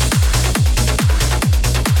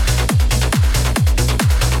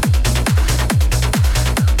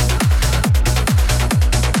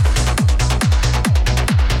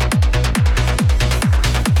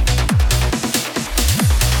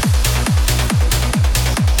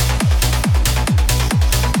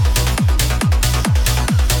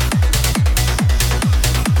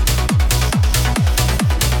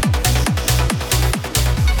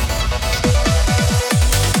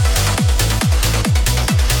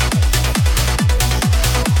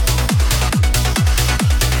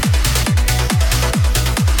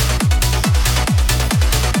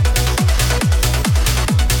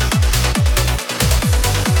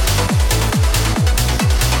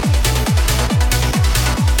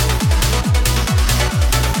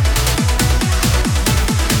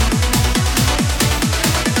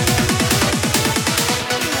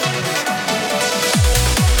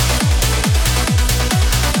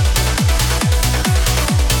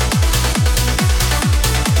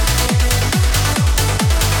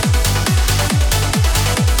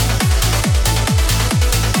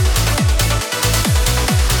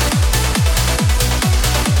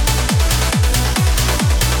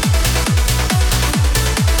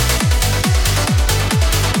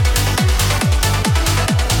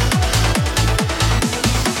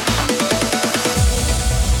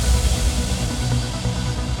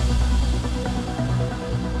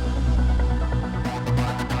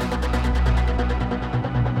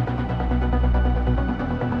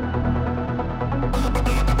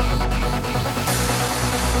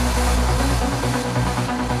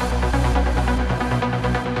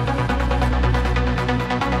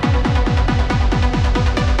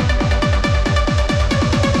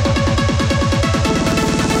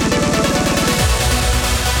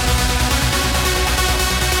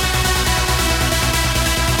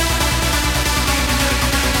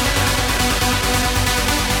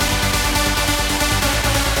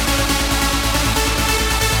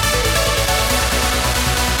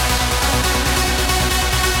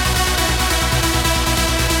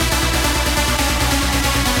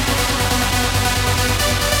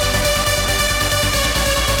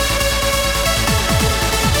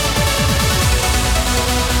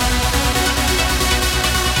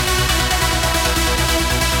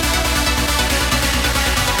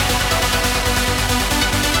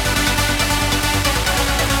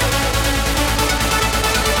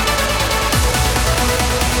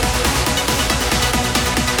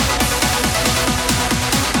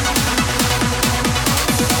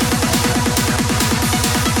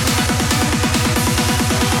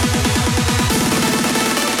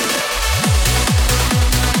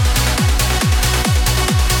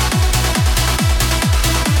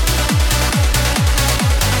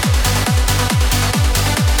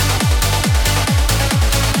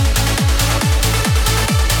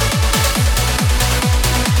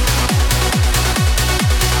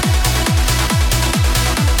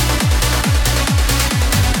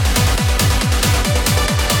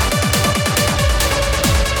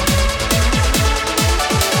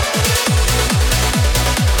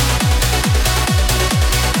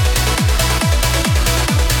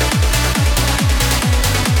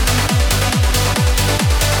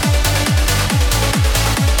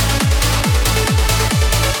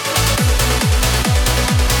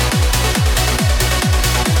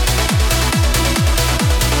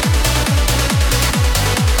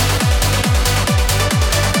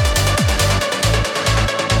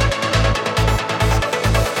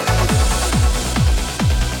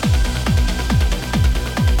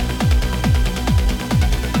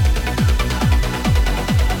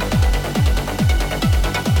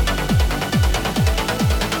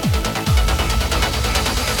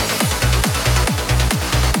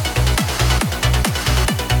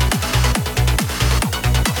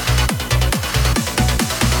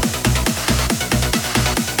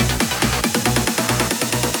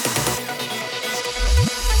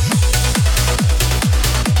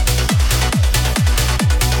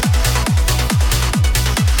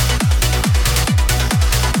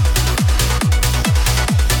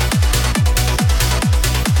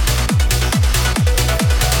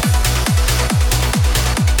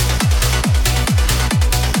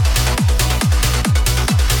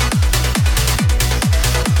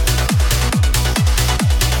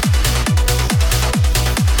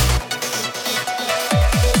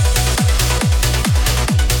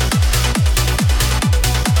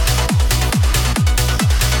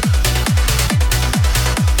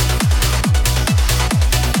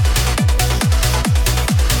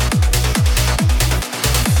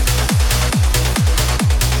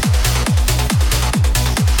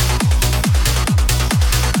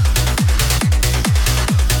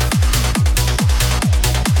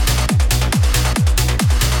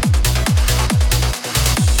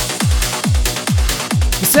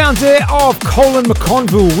 sounds there of Colin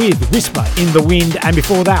McConville with Whisper in the Wind, and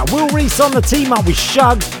before that, Will Reese on the team up with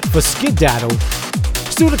Shug for Skedaddle.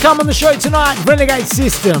 Still to come on the show tonight, Renegade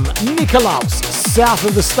System, Nikolaus, South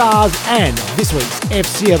of the Stars, and this week's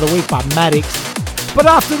FC of the Week by Maddox. But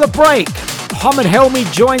after the break, Mohammed Helmi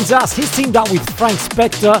joins us. He's teamed up with Frank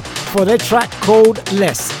Spector for their track called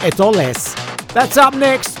Less et au Less. That's up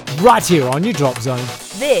next, right here on your Drop Zone.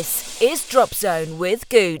 This is Drop Zone with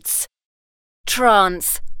Goots.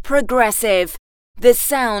 Trance, progressive, the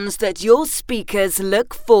sounds that your speakers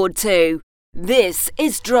look forward to. This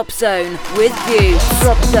is Drop Zone with Goots.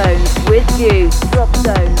 Drop Zone with Goots. Drop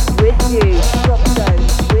Zone with Goots. Drop Zone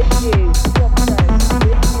with Goots. Drop Zone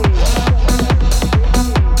with Goots.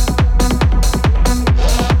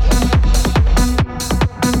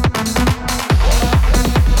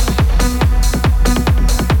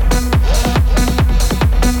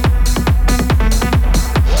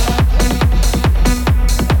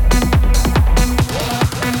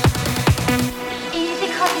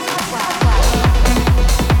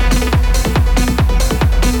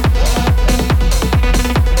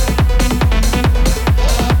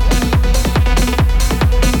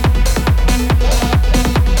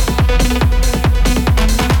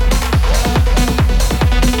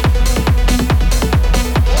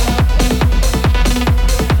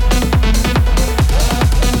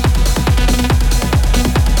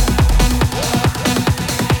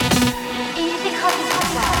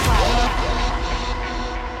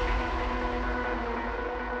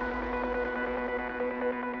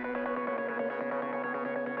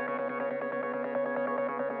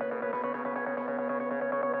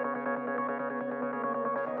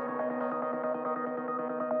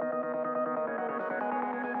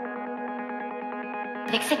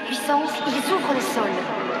 Avec cette puissance, ils ouvrent le sol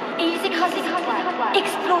et ils écrasent les étoiles,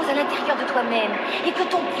 explosent à l'intérieur de toi-même et que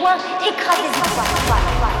ton poing écrase les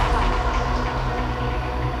étoiles.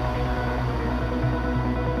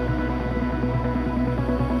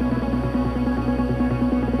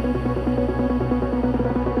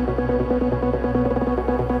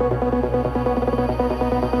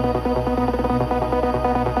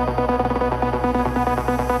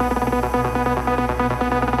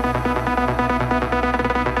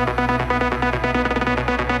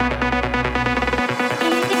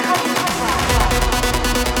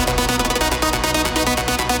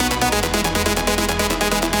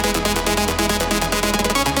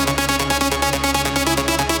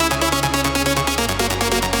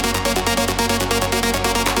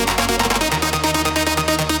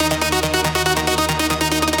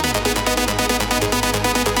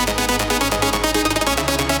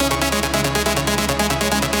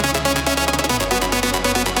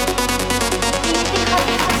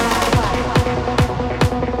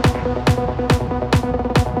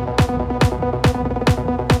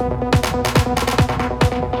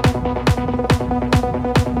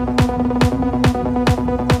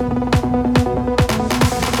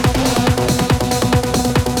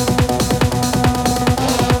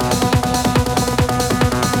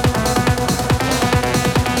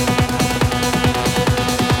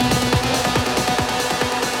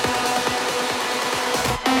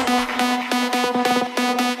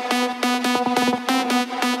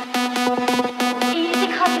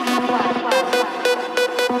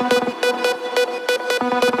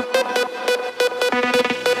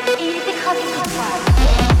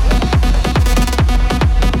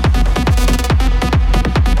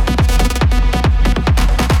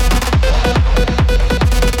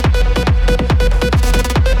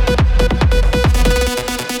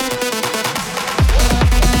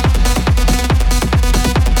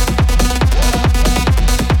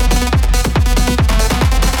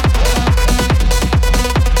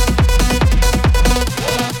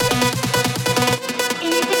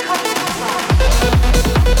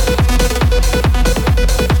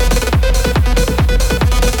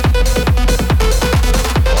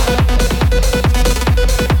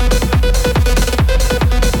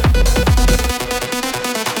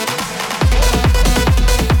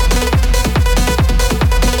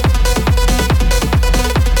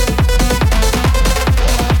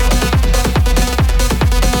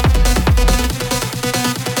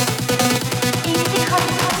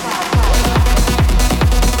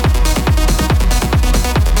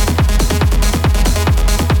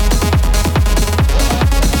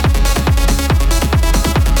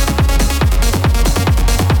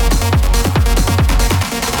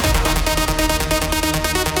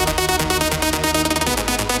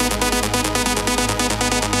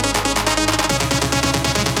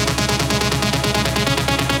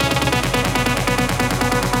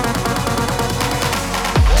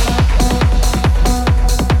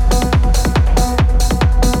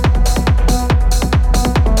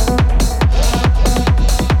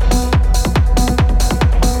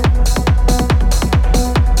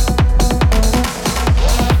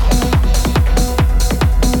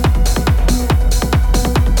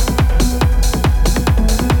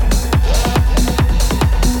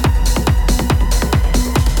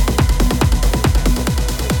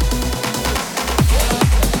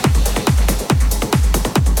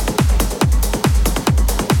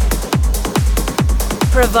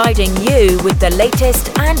 providing you with the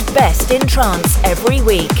latest and best in trance every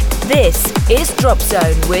week. This is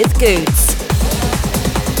DropZone with Goots.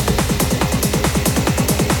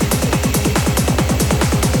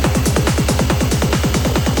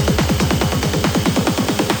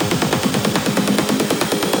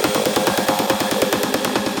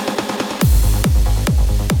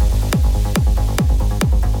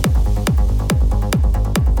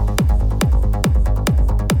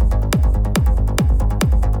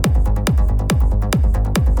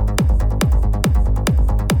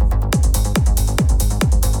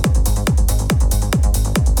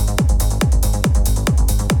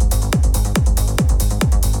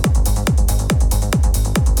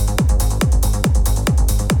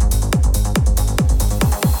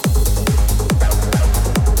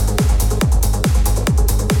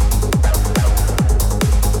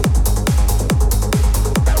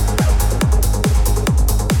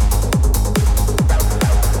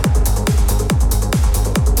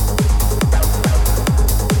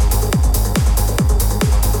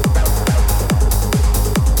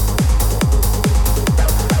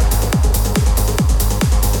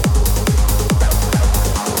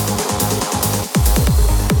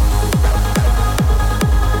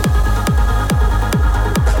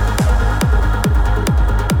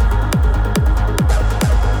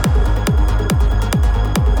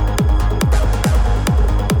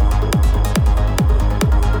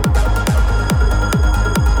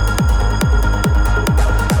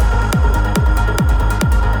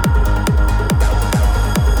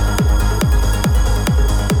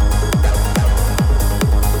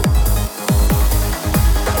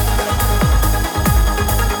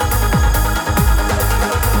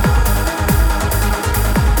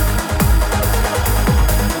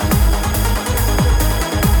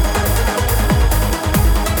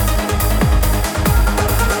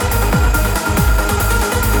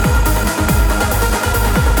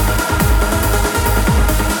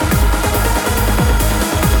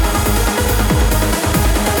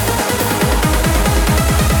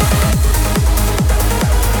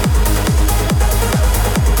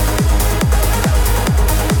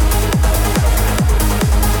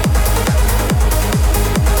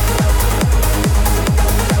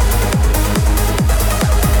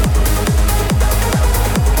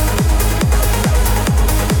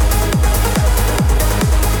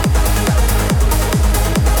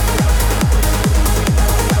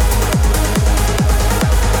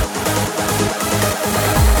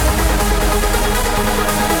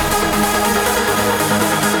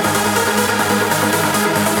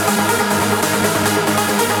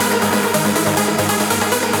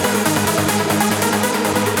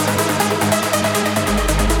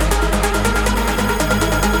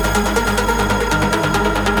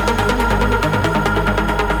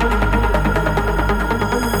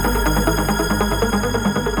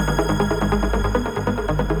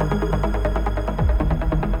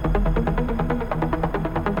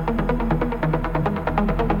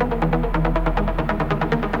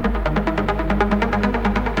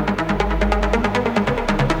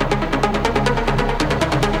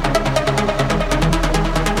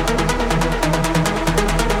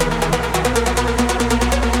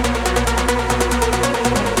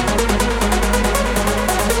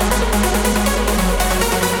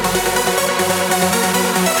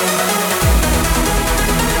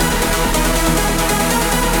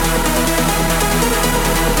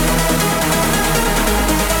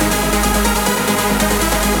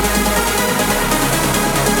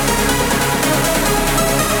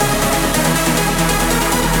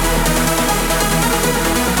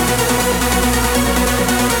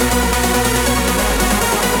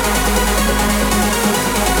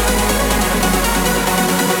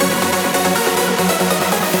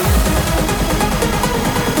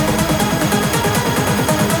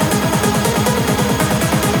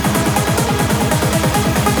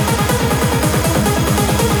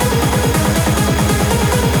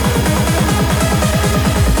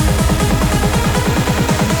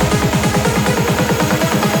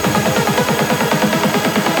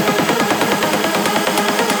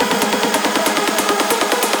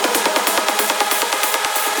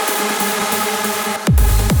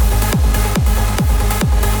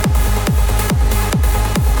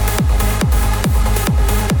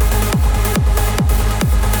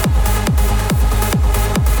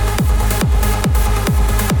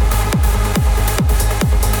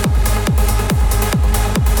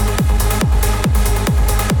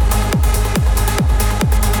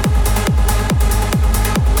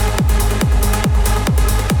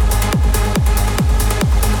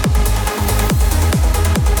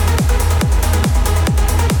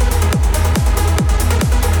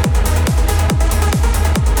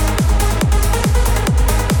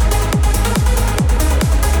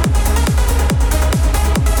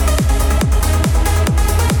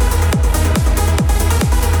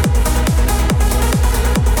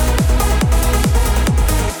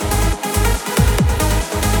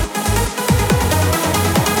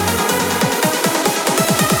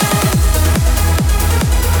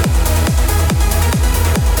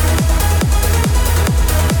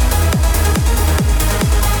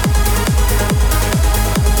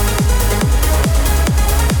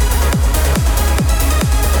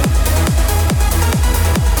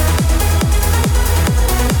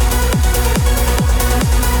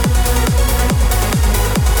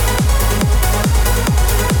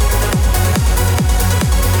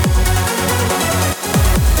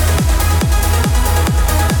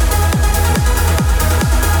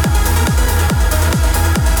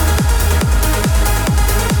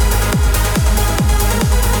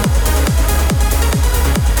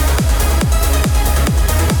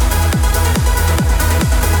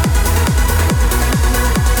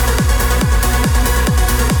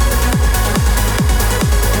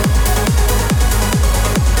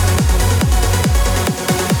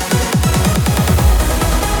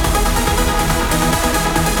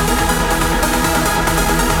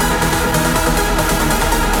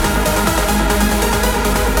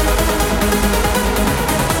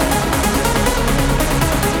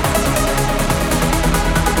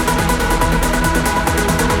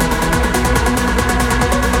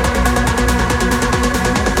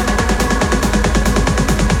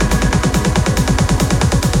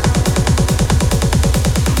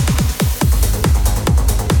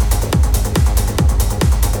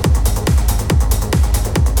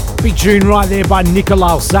 tune right there by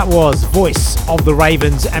Nikolaus. That was Voice of the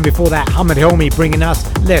Ravens. And before that, Hamid Helmi bringing us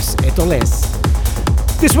Less Eto Less.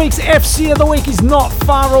 This week's FC of the Week is not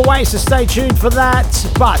far away, so stay tuned for that.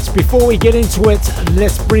 But before we get into it,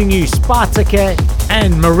 let's bring you Spartake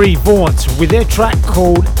and Marie Vaunt with their track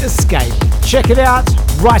called Escape. Check it out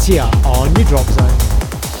right here on your Drop Zone.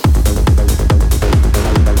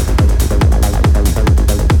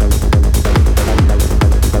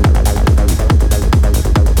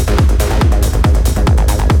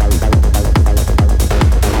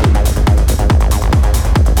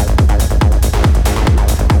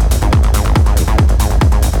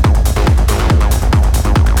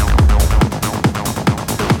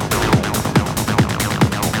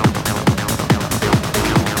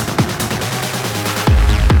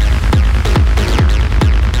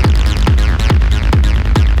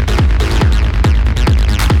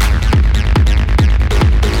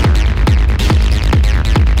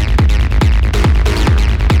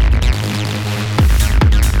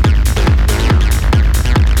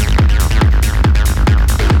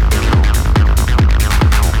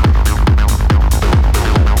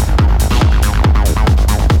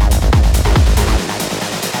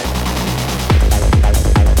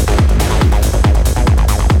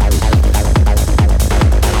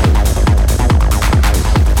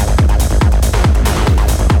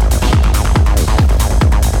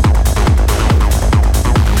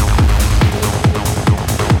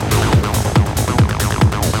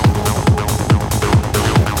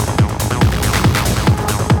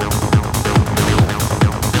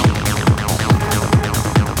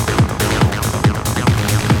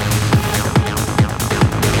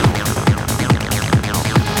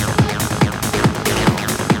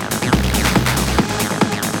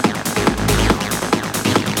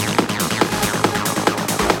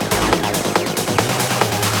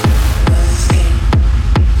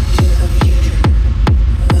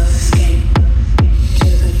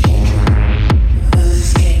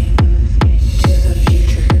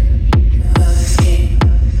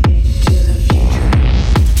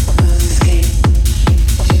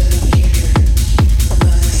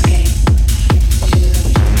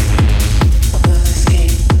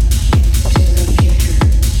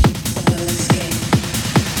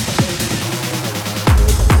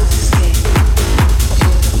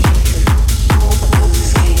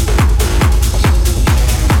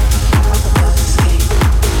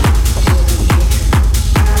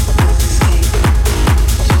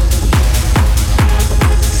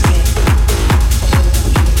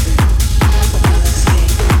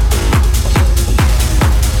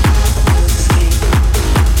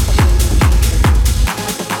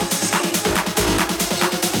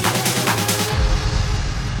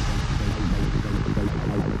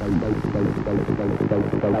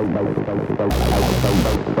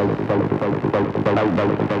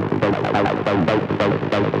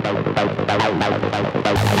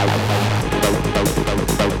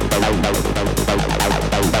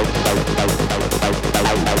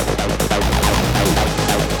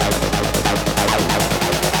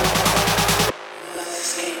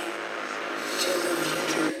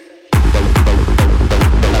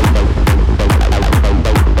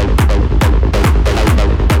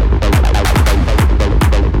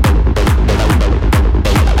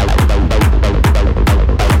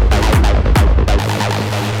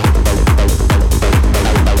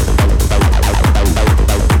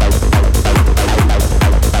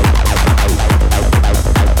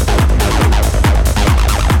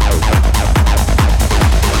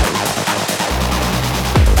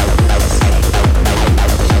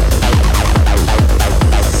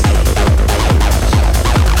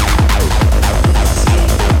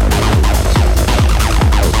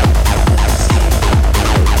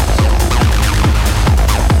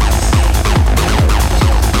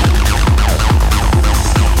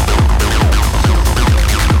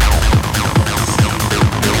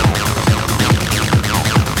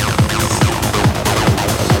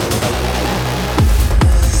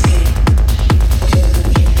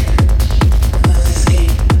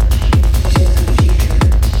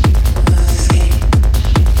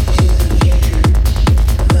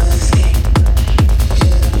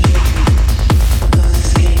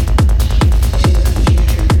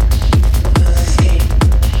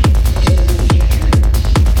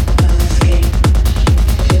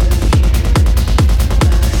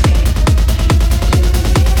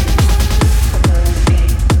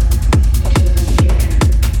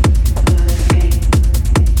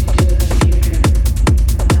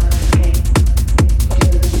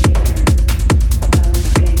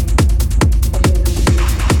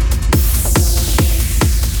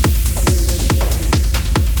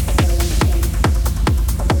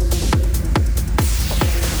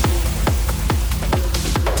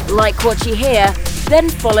 Like what you hear? Then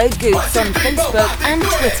follow Goots on Facebook and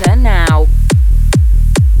Twitter now.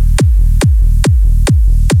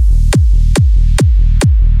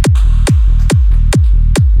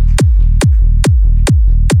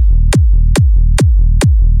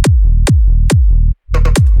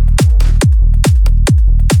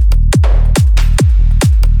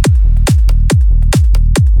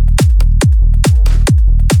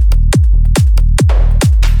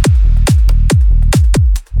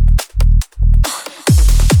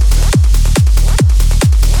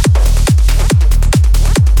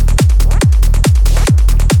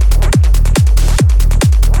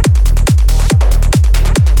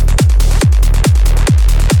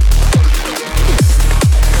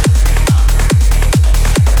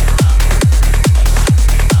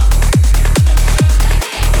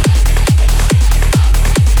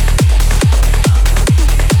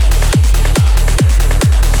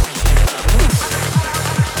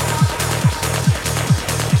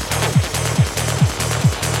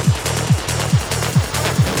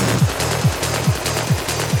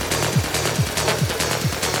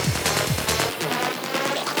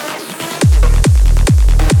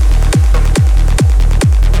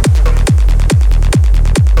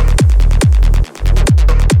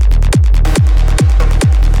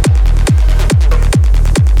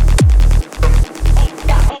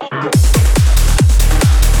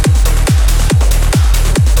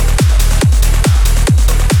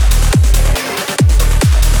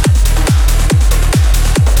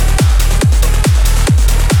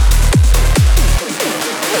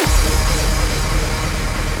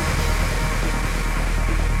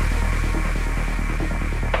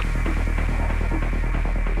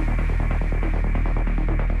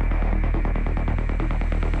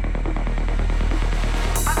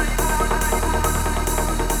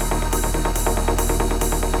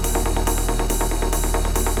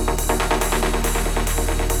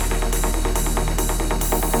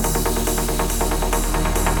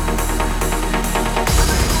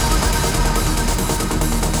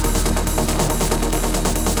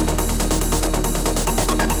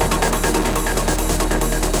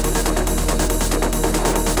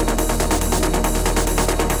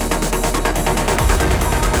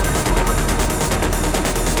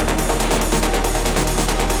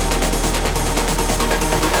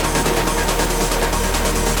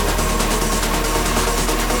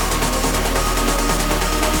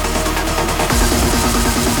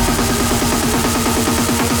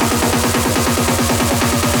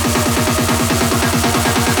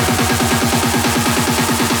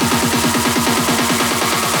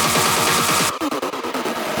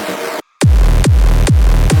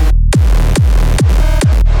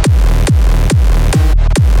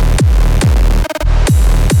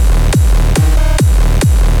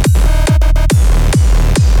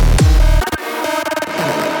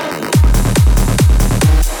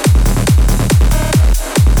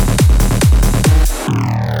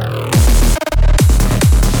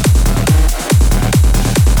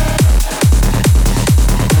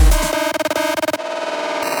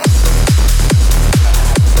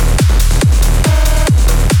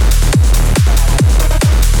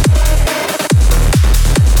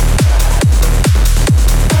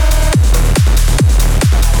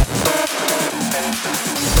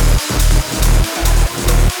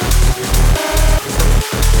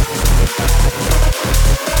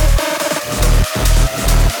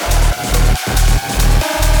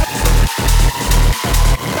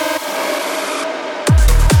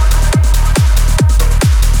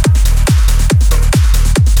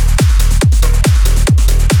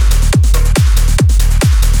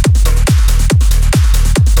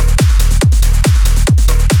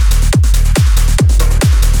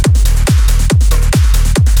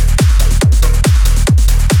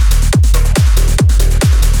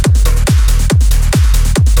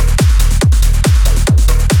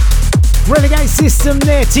 System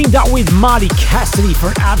there, teamed up with Marty Cassidy for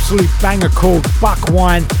an absolute banger called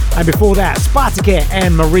Buckwine. And before that, Spartacare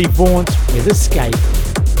and Marie Vaughn with Escape.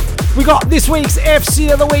 We got this week's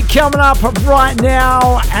FC of the Week coming up right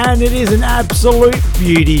now, and it is an absolute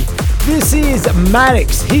beauty. This is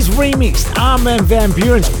Maddox, his remixed Armin van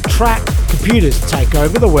Buuren's track Computers Take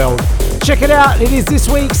Over the World. Check it out, it is this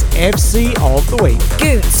week's FC of the Week.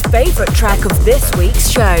 Goot's favourite track of this week's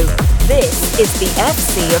show. This is the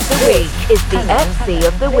FC of the Week. Is the FC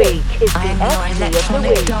of the Week. Is the I am your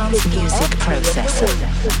electronic dance music processor.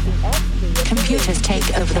 Computers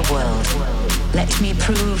take over the world. Let me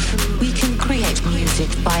prove we can create music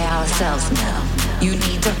by ourselves now. You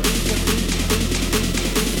need the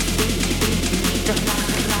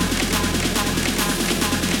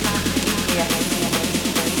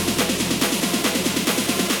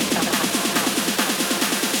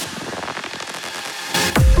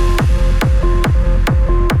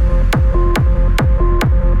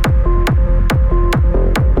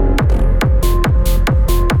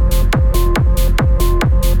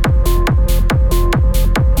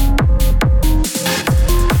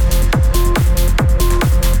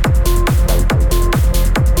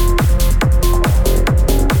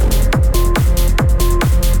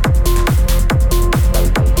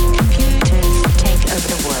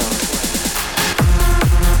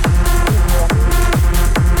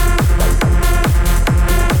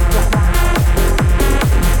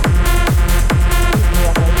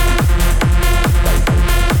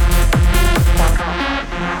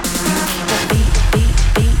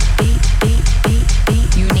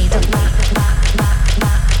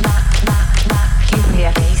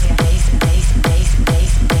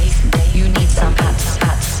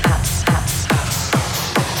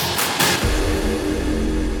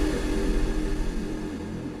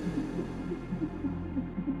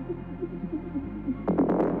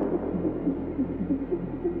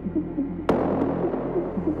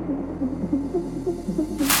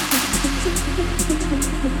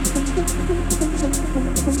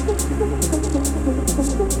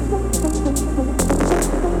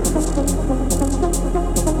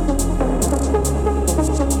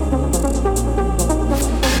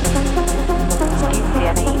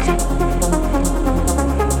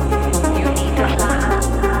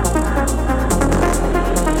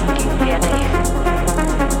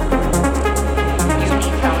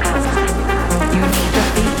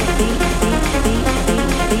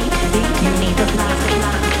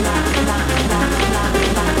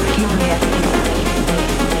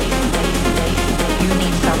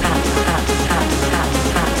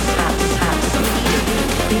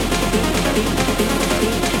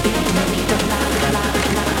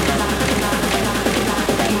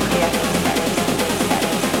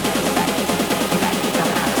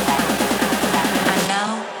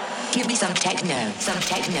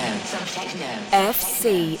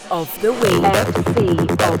FC of the week. FC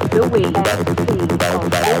of the week. FC of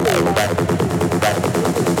the week.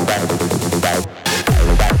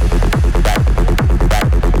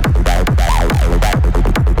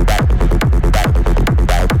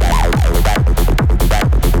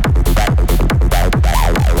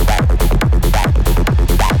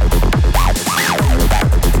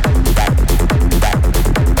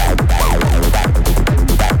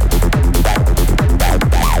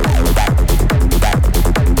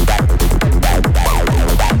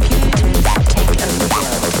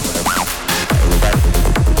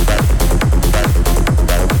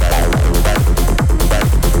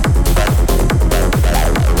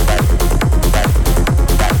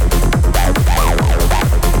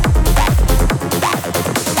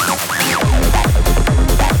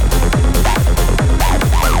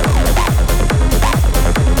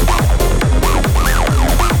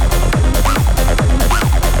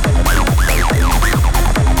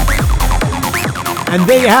 And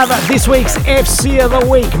there you have it, this week's FC of the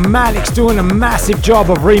Week. Malik's doing a massive job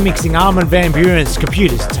of remixing Armin van Buuren's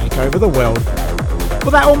Computers Take Over the World.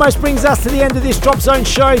 Well, that almost brings us to the end of this Drop Zone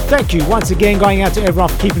show. Thank you once again going out to everyone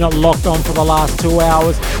for keeping it locked on for the last 2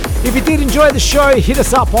 hours. If you did enjoy the show, hit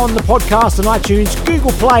us up on the podcast on iTunes,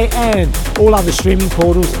 Google Play and all other streaming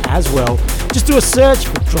portals as well. Just do a search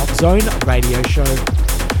for Drop Zone Radio Show.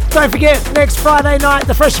 Don't forget, next Friday night,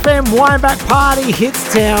 the Fresh FM Wineback Party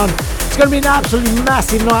hits town. It's going to be an absolutely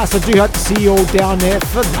massive night, so I do hope to see you all down there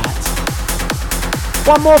for that.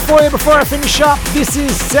 One more for you before I finish up. This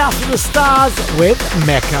is South of the Stars with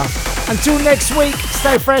Mecca. Until next week,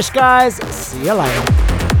 stay fresh, guys. See you later.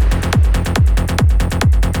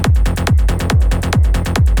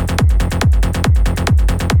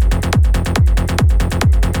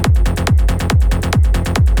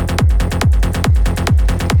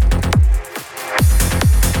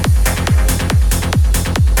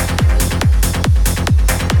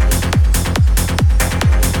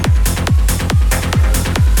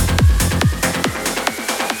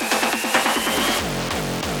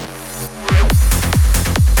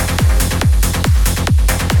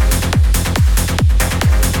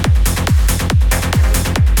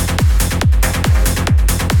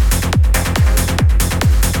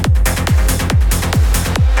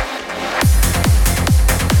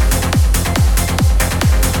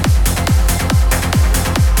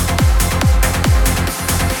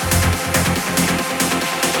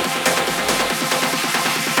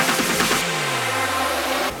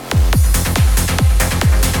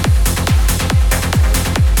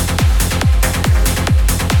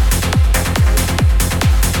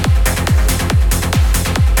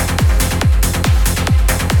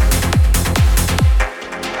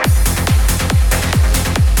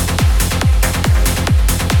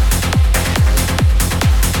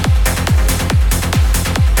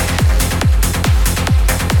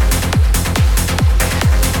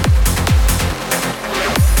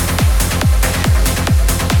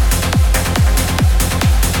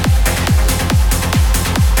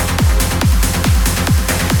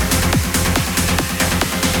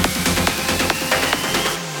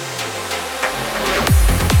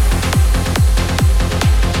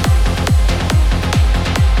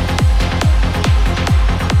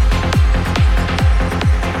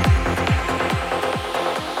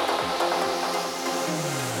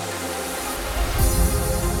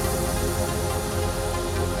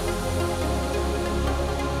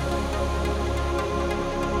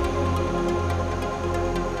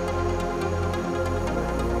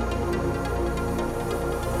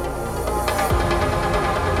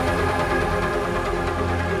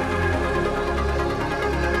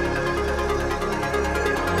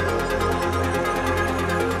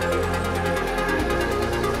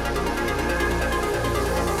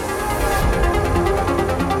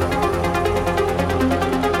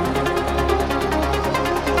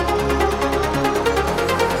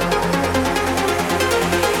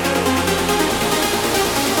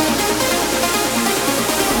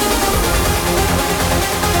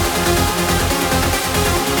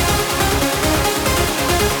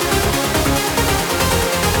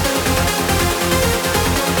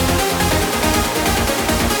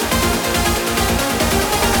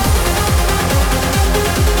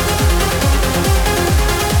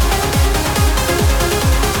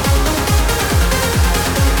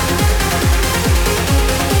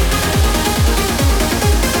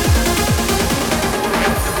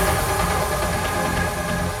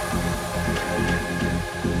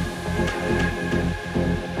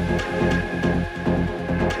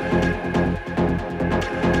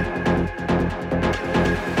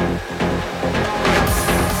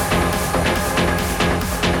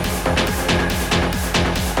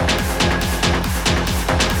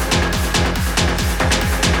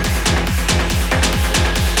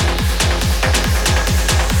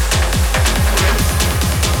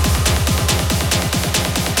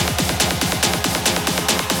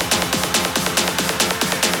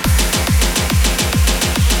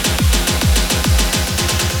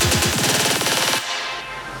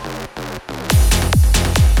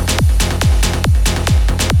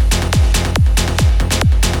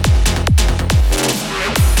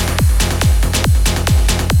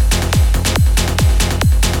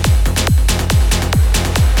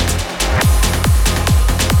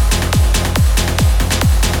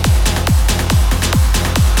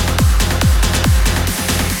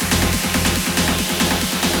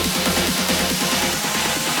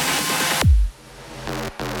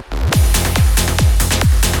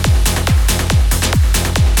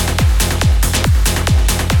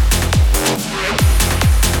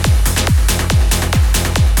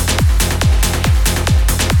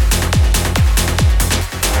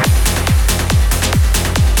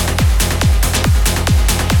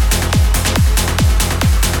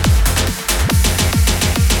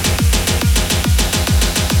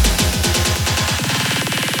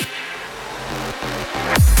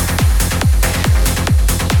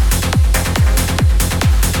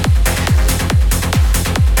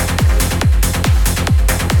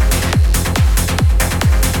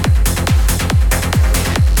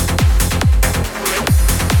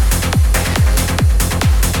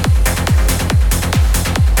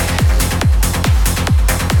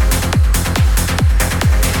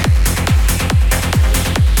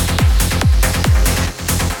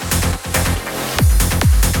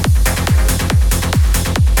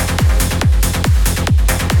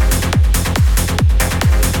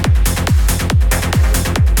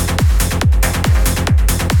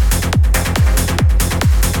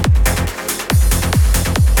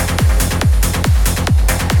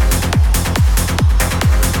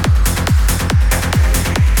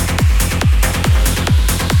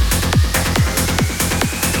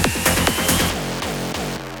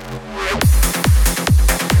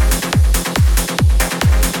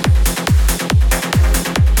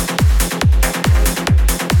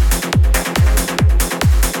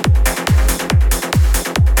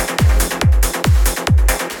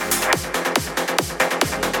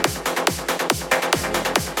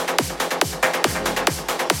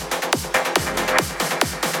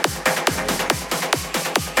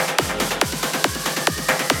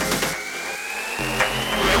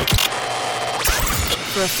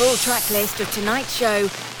 For a full track list of tonight's show,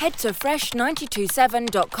 head to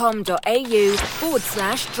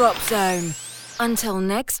fresh927.com.au/DropZone. Until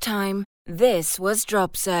next time, this was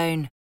DropZone.